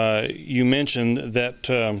 you mentioned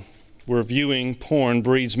that we're viewing porn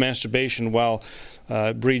breeds masturbation while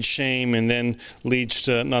breeds shame and then leads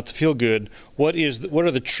to not to feel good. What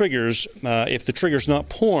are the triggers? If the trigger's not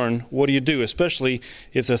porn, what do you do? Especially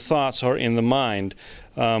if the thoughts are in the mind.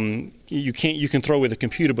 You can throw away the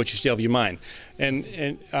computer, but you still have your mind.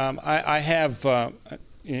 And I have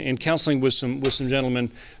in counseling with some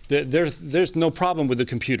gentlemen, there's no problem with the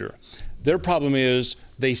computer. Their problem is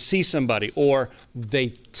they see somebody or they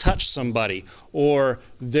touch somebody, or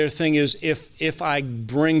their thing is if I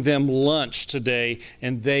bring them lunch today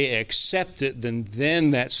and they accept it,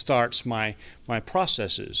 then that starts my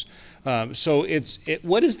processes. So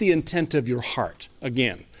what is the intent of your heart?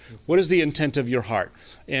 Again, what is the intent of your heart?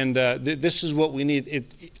 And this is what we need.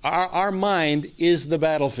 Our mind is the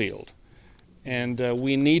battlefield, and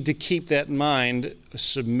we need to keep that mind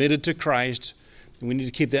submitted to Christ. We need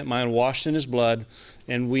to keep that mind washed in His blood,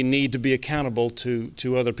 and we need to be accountable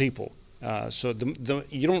to other people. So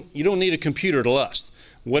you don't need a computer to lust.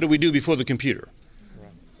 What do we do before the computer?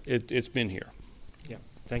 Right. It's been here. Yeah.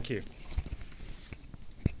 Thank you.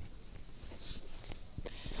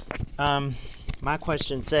 My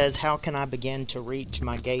question says, how can I begin to reach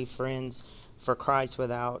my gay friends for Christ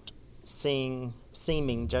without seeming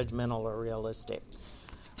judgmental or realistic?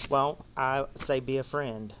 Well, I say be a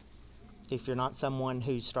friend. If you're not someone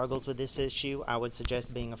who struggles with this issue, I would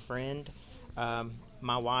suggest being a friend.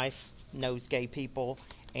 My wife knows gay people,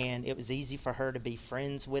 and it was easy for her to be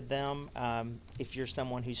friends with them. If you're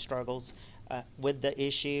someone who struggles with the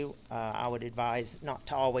issue, I would advise not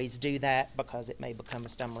to always do that because it may become a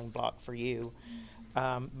stumbling block for you.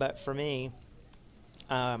 But for me,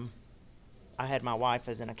 I had my wife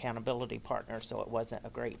as an accountability partner, so it wasn't a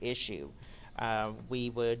great issue.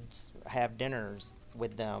 We would have dinners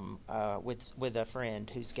with them, with a friend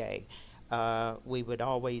who's gay. We would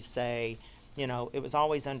always say, it was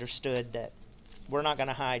always understood that we're not going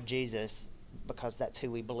to hide Jesus because that's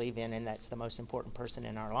who we believe in and that's the most important person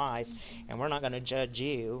in our life, and we're not going to judge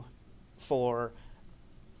you for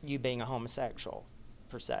you being a homosexual,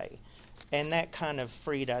 per se. And that kind of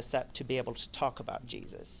freed us up to be able to talk about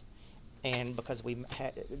Jesus. And because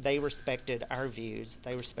they respected our views,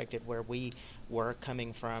 they respected where we were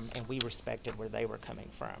coming from, and we respected where they were coming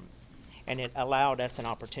from. And it allowed us an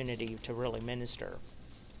opportunity to really minister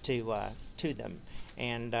to them.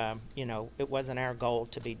 And, it wasn't our goal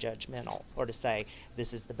to be judgmental or to say,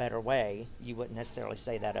 this is the better way. You wouldn't necessarily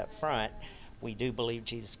say that up front. We do believe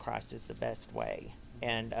Jesus Christ is the best way.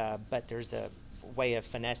 And but there's a way of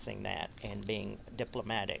finessing that and being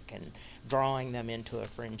diplomatic and drawing them into a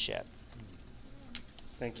friendship.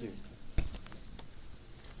 Thank you.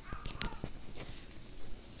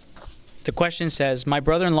 The question says, my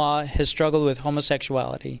brother-in-law has struggled with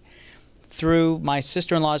homosexuality. Through my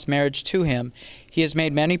sister-in-law's marriage to him, he has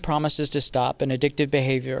made many promises to stop an addictive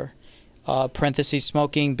behavior,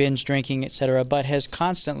 smoking, binge drinking, etc., but has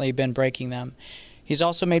constantly been breaking them. He's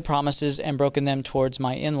also made promises and broken them towards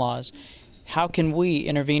my in-laws. How can we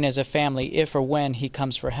intervene as a family if or when he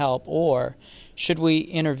comes for help, or should we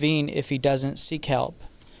intervene if he doesn't seek help?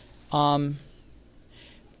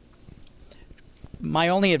 my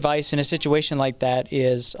only advice in a situation like that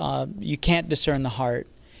is you can't discern the heart,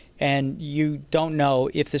 and you don't know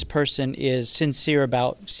if this person is sincere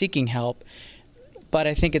about seeking help, but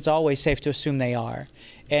I think it's always safe to assume they are.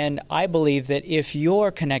 And I believe that if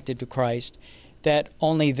you're connected to Christ, that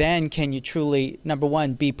only then can you truly, number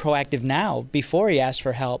one, be proactive now, before he asks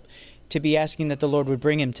for help, to be asking that the Lord would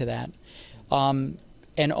bring him to that. And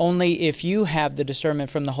only if you have the discernment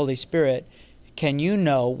from the Holy Spirit can you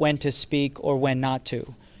know when to speak or when not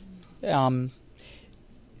to. In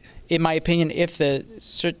my opinion, if the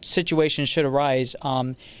situation should arise,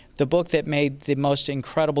 the book that made the most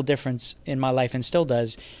incredible difference in my life and still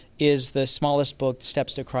does is the smallest book,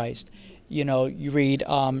 Steps to Christ. You know, you read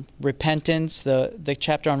repentance, the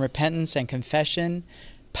chapter on repentance and confession,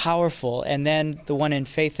 powerful, and then the one in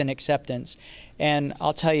faith and acceptance. And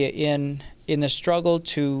I'll tell you, in the struggle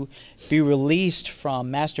to be released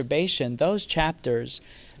from masturbation, those chapters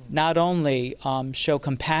not only show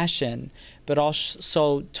compassion, but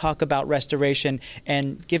also talk about restoration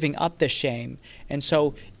and giving up the shame. And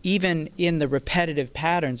so even in the repetitive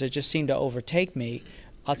patterns that just seem to overtake me,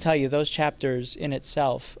 I'll tell you, those chapters in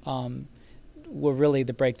itself were really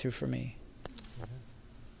the breakthrough for me.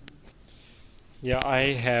 Yeah,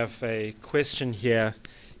 I have a question here.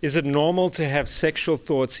 Is it normal to have sexual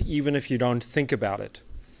thoughts even if you don't think about it?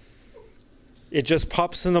 It just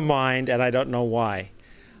pops in the mind and I don't know why.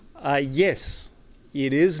 Yes,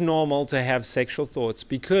 it is normal to have sexual thoughts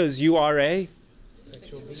because you are a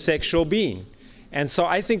sexual being. And so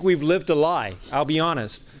I think we've lived a lie, I'll be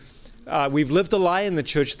honest. We've lived a lie in the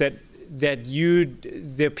church that there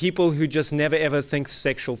are people who just never ever think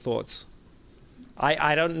sexual thoughts.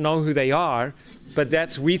 I don't know who they are,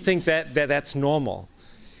 but we think that's normal.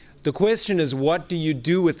 The question is, what do you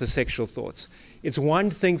do with the sexual thoughts? It's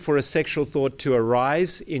one thing for a sexual thought to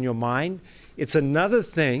arise in your mind. It's another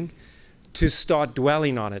thing to start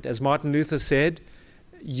dwelling on it. As Martin Luther said,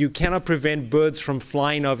 you cannot prevent birds from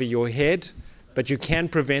flying over your head, but you can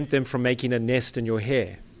prevent them from making a nest in your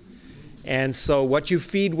hair. And so what you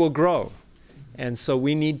feed will grow. And so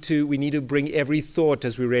we need to bring every thought,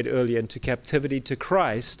 as we read earlier, into captivity to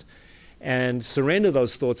Christ and surrender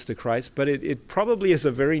those thoughts to Christ. But it probably is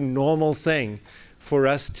a very normal thing for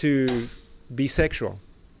us to be sexual.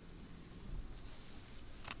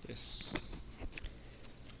 Yes.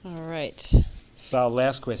 All right. So our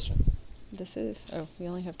last question. We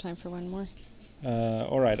only have time for one more.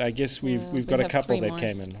 All right, I guess we've got a couple that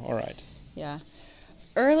came in. All right. Yeah.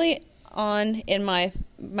 Early on in my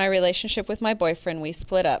relationship with my boyfriend, we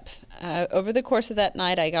split up. Over the course of that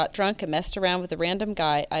night, I got drunk and messed around with a random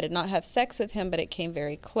guy. I did not have sex with him, but it came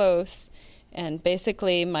very close. And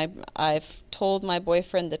basically, I've told my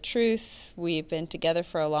boyfriend the truth. We've been together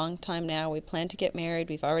for a long time now. We plan to get married.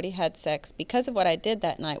 We've already had sex. Because of what I did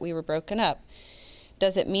that night, we were broken up.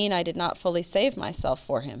 Does it mean I did not fully save myself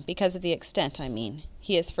for him? Because of the extent, I mean.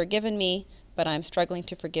 He has forgiven me, but I'm struggling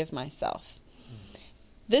to forgive myself.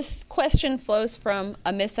 This question flows from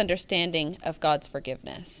a misunderstanding of God's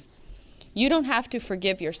forgiveness. You don't have to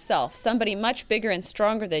forgive yourself. Somebody much bigger and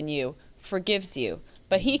stronger than you forgives you.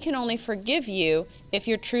 But he can only forgive you if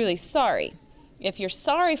you're truly sorry. If you're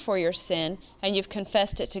sorry for your sin and you've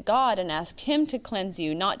confessed it to God and asked him to cleanse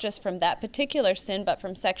you, not just from that particular sin, but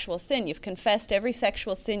from sexual sin, you've confessed every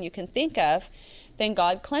sexual sin you can think of, then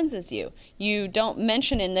God cleanses you. You don't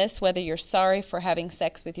mention in this whether you're sorry for having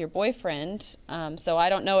sex with your boyfriend, so I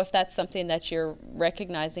don't know if that's something that you're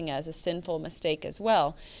recognizing as a sinful mistake as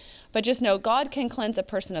well. But just know God can cleanse a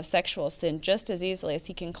person of sexual sin just as easily as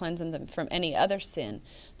he can cleanse them from any other sin.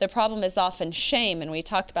 The problem is often shame, and we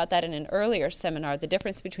talked about that in an earlier seminar, the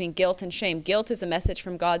difference between guilt and shame. Guilt is a message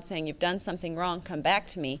from God saying, you've done something wrong, come back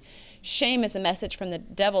to me. Shame is a message from the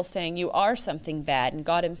devil saying, you are something bad, and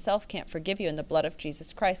God himself can't forgive you, and the blood of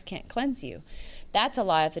Jesus Christ can't cleanse you. That's a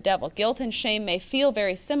lie of the devil. Guilt and shame may feel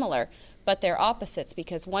very similar, but they're opposites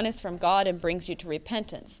because one is from God and brings you to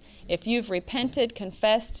repentance. If you've repented,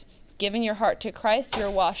 confessed, given your heart to Christ, you're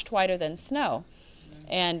washed whiter than snow.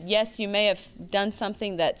 And yes, you may have done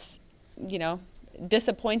something that's,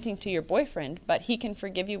 disappointing to your boyfriend, but he can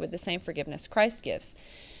forgive you with the same forgiveness Christ gives.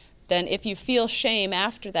 Then if you feel shame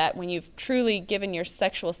after that, when you've truly given your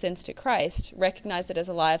sexual sins to Christ, recognize it as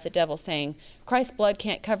a lie of the devil saying, Christ's blood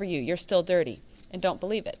can't cover you, you're still dirty, and don't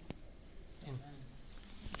believe it.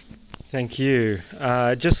 Thank you.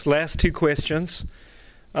 Just last two questions.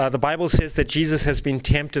 The Bible says that Jesus has been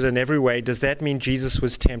tempted in every way. Does that mean Jesus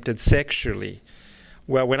was tempted sexually?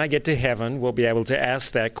 Well, when I get to heaven, we'll be able to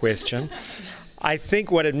ask that question. I think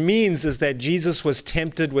what it means is that Jesus was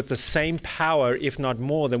tempted with the same power, if not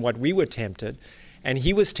more, than what we were tempted. And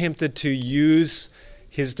he was tempted to use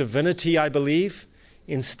his divinity, I believe,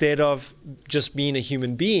 instead of just being a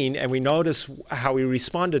human being, and we notice how he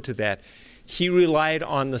responded to that. He relied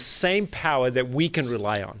on the same power that we can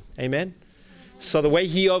rely on. Amen? So the way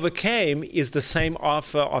he overcame is the same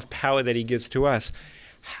offer of power that he gives to us.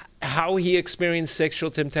 How he experienced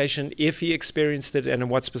sexual temptation, if he experienced it, and in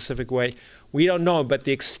what specific way, we don't know. But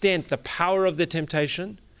the extent, the power of the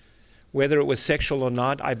temptation, whether it was sexual or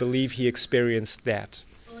not, I believe he experienced that.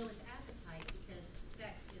 Well, it was appetite because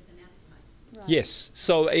sex is an appetite. Right. Yes.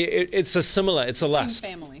 So it's a similar, it's a lust.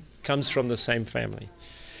 Same family. Comes from the same family.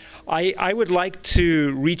 I would like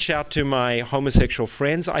to reach out to my homosexual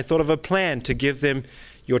friends. I thought of a plan to give them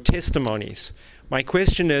your testimonies. My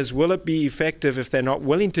question is, will it be effective if they're not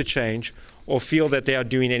willing to change or feel that they are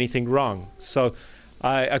doing anything wrong? So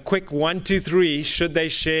a quick 1, 2, 3, should they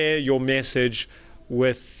share your message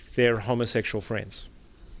with their homosexual friends?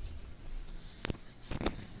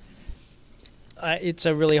 It's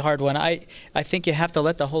a really hard one. I think you have to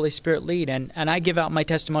let the Holy Spirit lead, and I give out my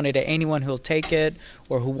testimony to anyone who'll take it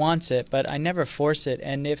or who wants it, but I never force it.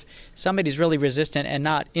 And if somebody's really resistant and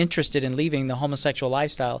not interested in leaving the homosexual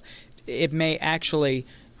lifestyle, it may actually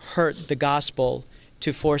hurt the gospel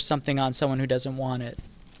to force something on someone who doesn't want it.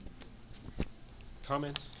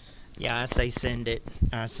 Comments? Yeah, I say send it.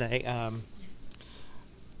 I say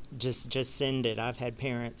just send it. I've had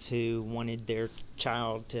parents who wanted their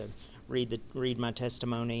child to read my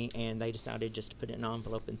testimony, and they decided just to put it in an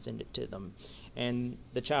envelope and send it to them. And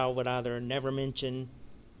the child would either never mention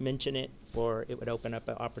it, or it would open up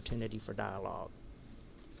an opportunity for dialogue.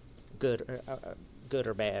 Good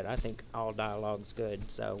or bad. I think all dialogue's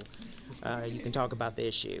good. So you can talk about the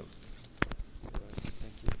issue.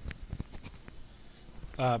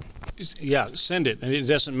 Yeah, send it. It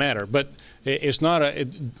doesn't matter, but it's not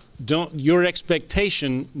your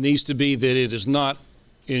expectation needs to be that it is not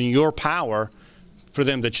in your power for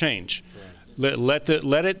them to change. Let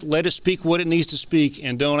it speak what it needs to speak,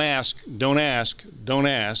 and don't ask, and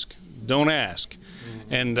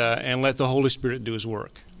let the Holy Spirit do His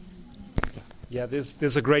work. Yeah,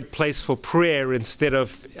 there's a great place for prayer instead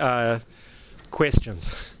of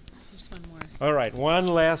questions. There's one more. All right, one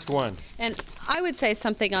last one. And I would say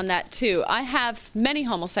something on that too. I have many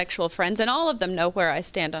homosexual friends, and all of them know where I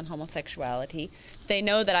stand on homosexuality. They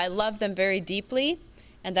know that I love them very deeply,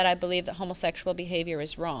 and that I believe that homosexual behavior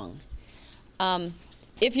is wrong.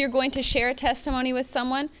 If you're going to share a testimony with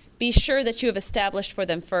someone, be sure that you have established for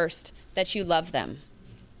them first that you love them,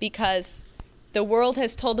 because the world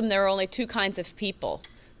has told them there are only two kinds of people: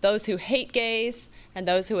 those who hate gays and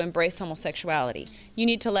those who embrace homosexuality. You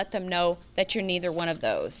need to let them know that you're neither one of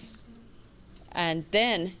those. And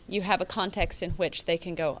then you have a context in which they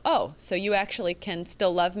can go, oh, so you actually can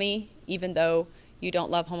still love me even though you don't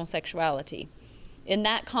love homosexuality. In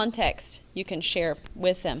that context, you can share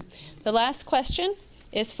with them. The last question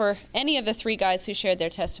is for any of the three guys who shared their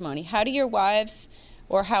testimony. How do your wives,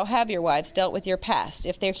 or how have your wives dealt with your past?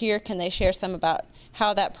 If they're here, can they share some about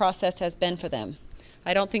how that process has been for them?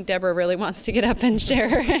 I don't think Deborah really wants to get up and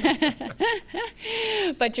share.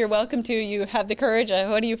 But you're welcome to. You have the courage.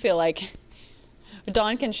 What do you feel like?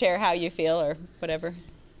 Dawn can share how you feel or whatever.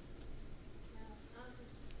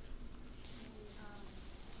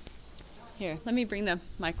 Here, let me bring the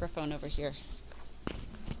microphone over here.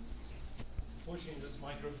 Fortunately, this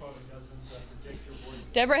microphone doesn't project your voice.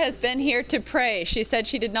 Deborah has been here to pray. She said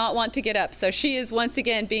she did not want to get up, so she is once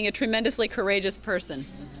again being a tremendously courageous person.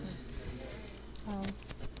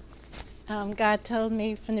 God told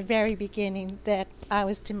me from the very beginning that I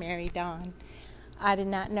was to marry Don. I did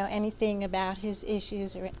not know anything about his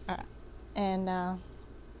issues,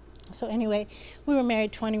 so anyway, we were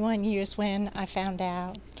married 21 years when I found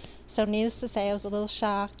out. So needless to say, I was a little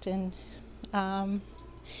shocked, and I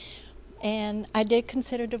did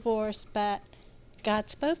consider divorce, but God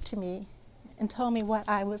spoke to me and told me what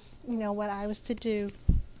I was to do.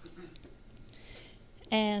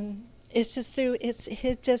 And it's just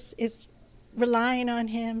it's relying on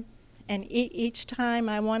Him. And each time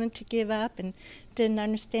I wanted to give up and didn't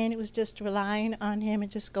understand, it was just relying on Him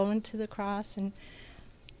and just going to the cross and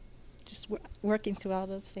just working through all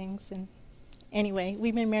those things. And anyway,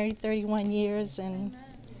 we've been married 31 years, and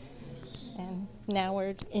now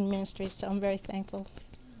we're in ministry, so I'm very thankful.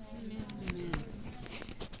 Amen. Amen.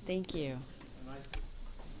 Thank you.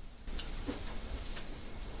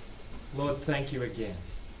 Lord, thank you again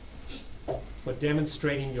for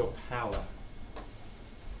demonstrating your power.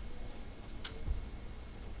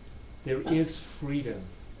 There is freedom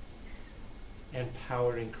and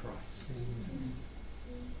power in Christ.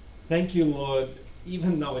 Thank you, Lord,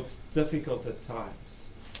 even though it's difficult at times,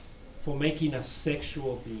 for making us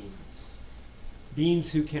sexual beings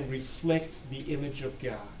beings who can reflect the image of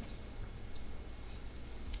God.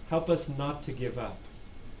 Help us not to give up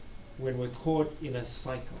when we're caught in a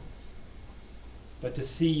cycle, but to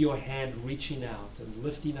see your hand reaching out and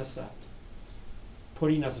lifting us up,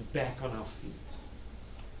 putting us back on our feet.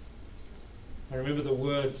 I remember the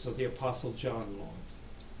words of the Apostle John, Lord.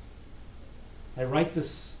 I write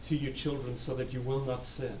this to you, children, so that you will not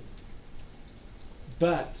sin.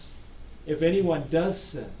 But if anyone does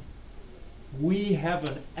sin, we have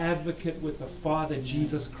an advocate with the Father,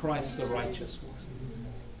 Jesus Christ, the righteous one.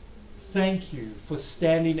 Thank you for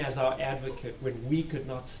standing as our advocate when we could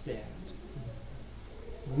not stand.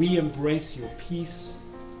 We embrace your peace.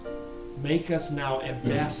 Make us now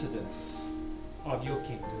ambassadors of your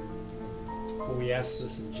kingdom. For we ask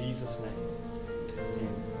this in Jesus' name.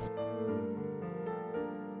 Amen.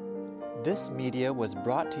 This media was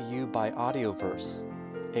brought to you by Audioverse,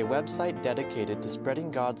 a website dedicated to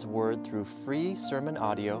spreading God's Word through free sermon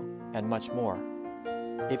audio and much more.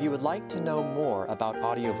 If you would like to know more about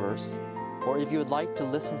Audioverse, or if you would like to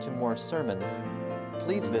listen to more sermons,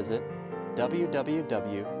 please visit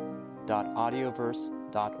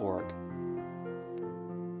www.audioverse.org.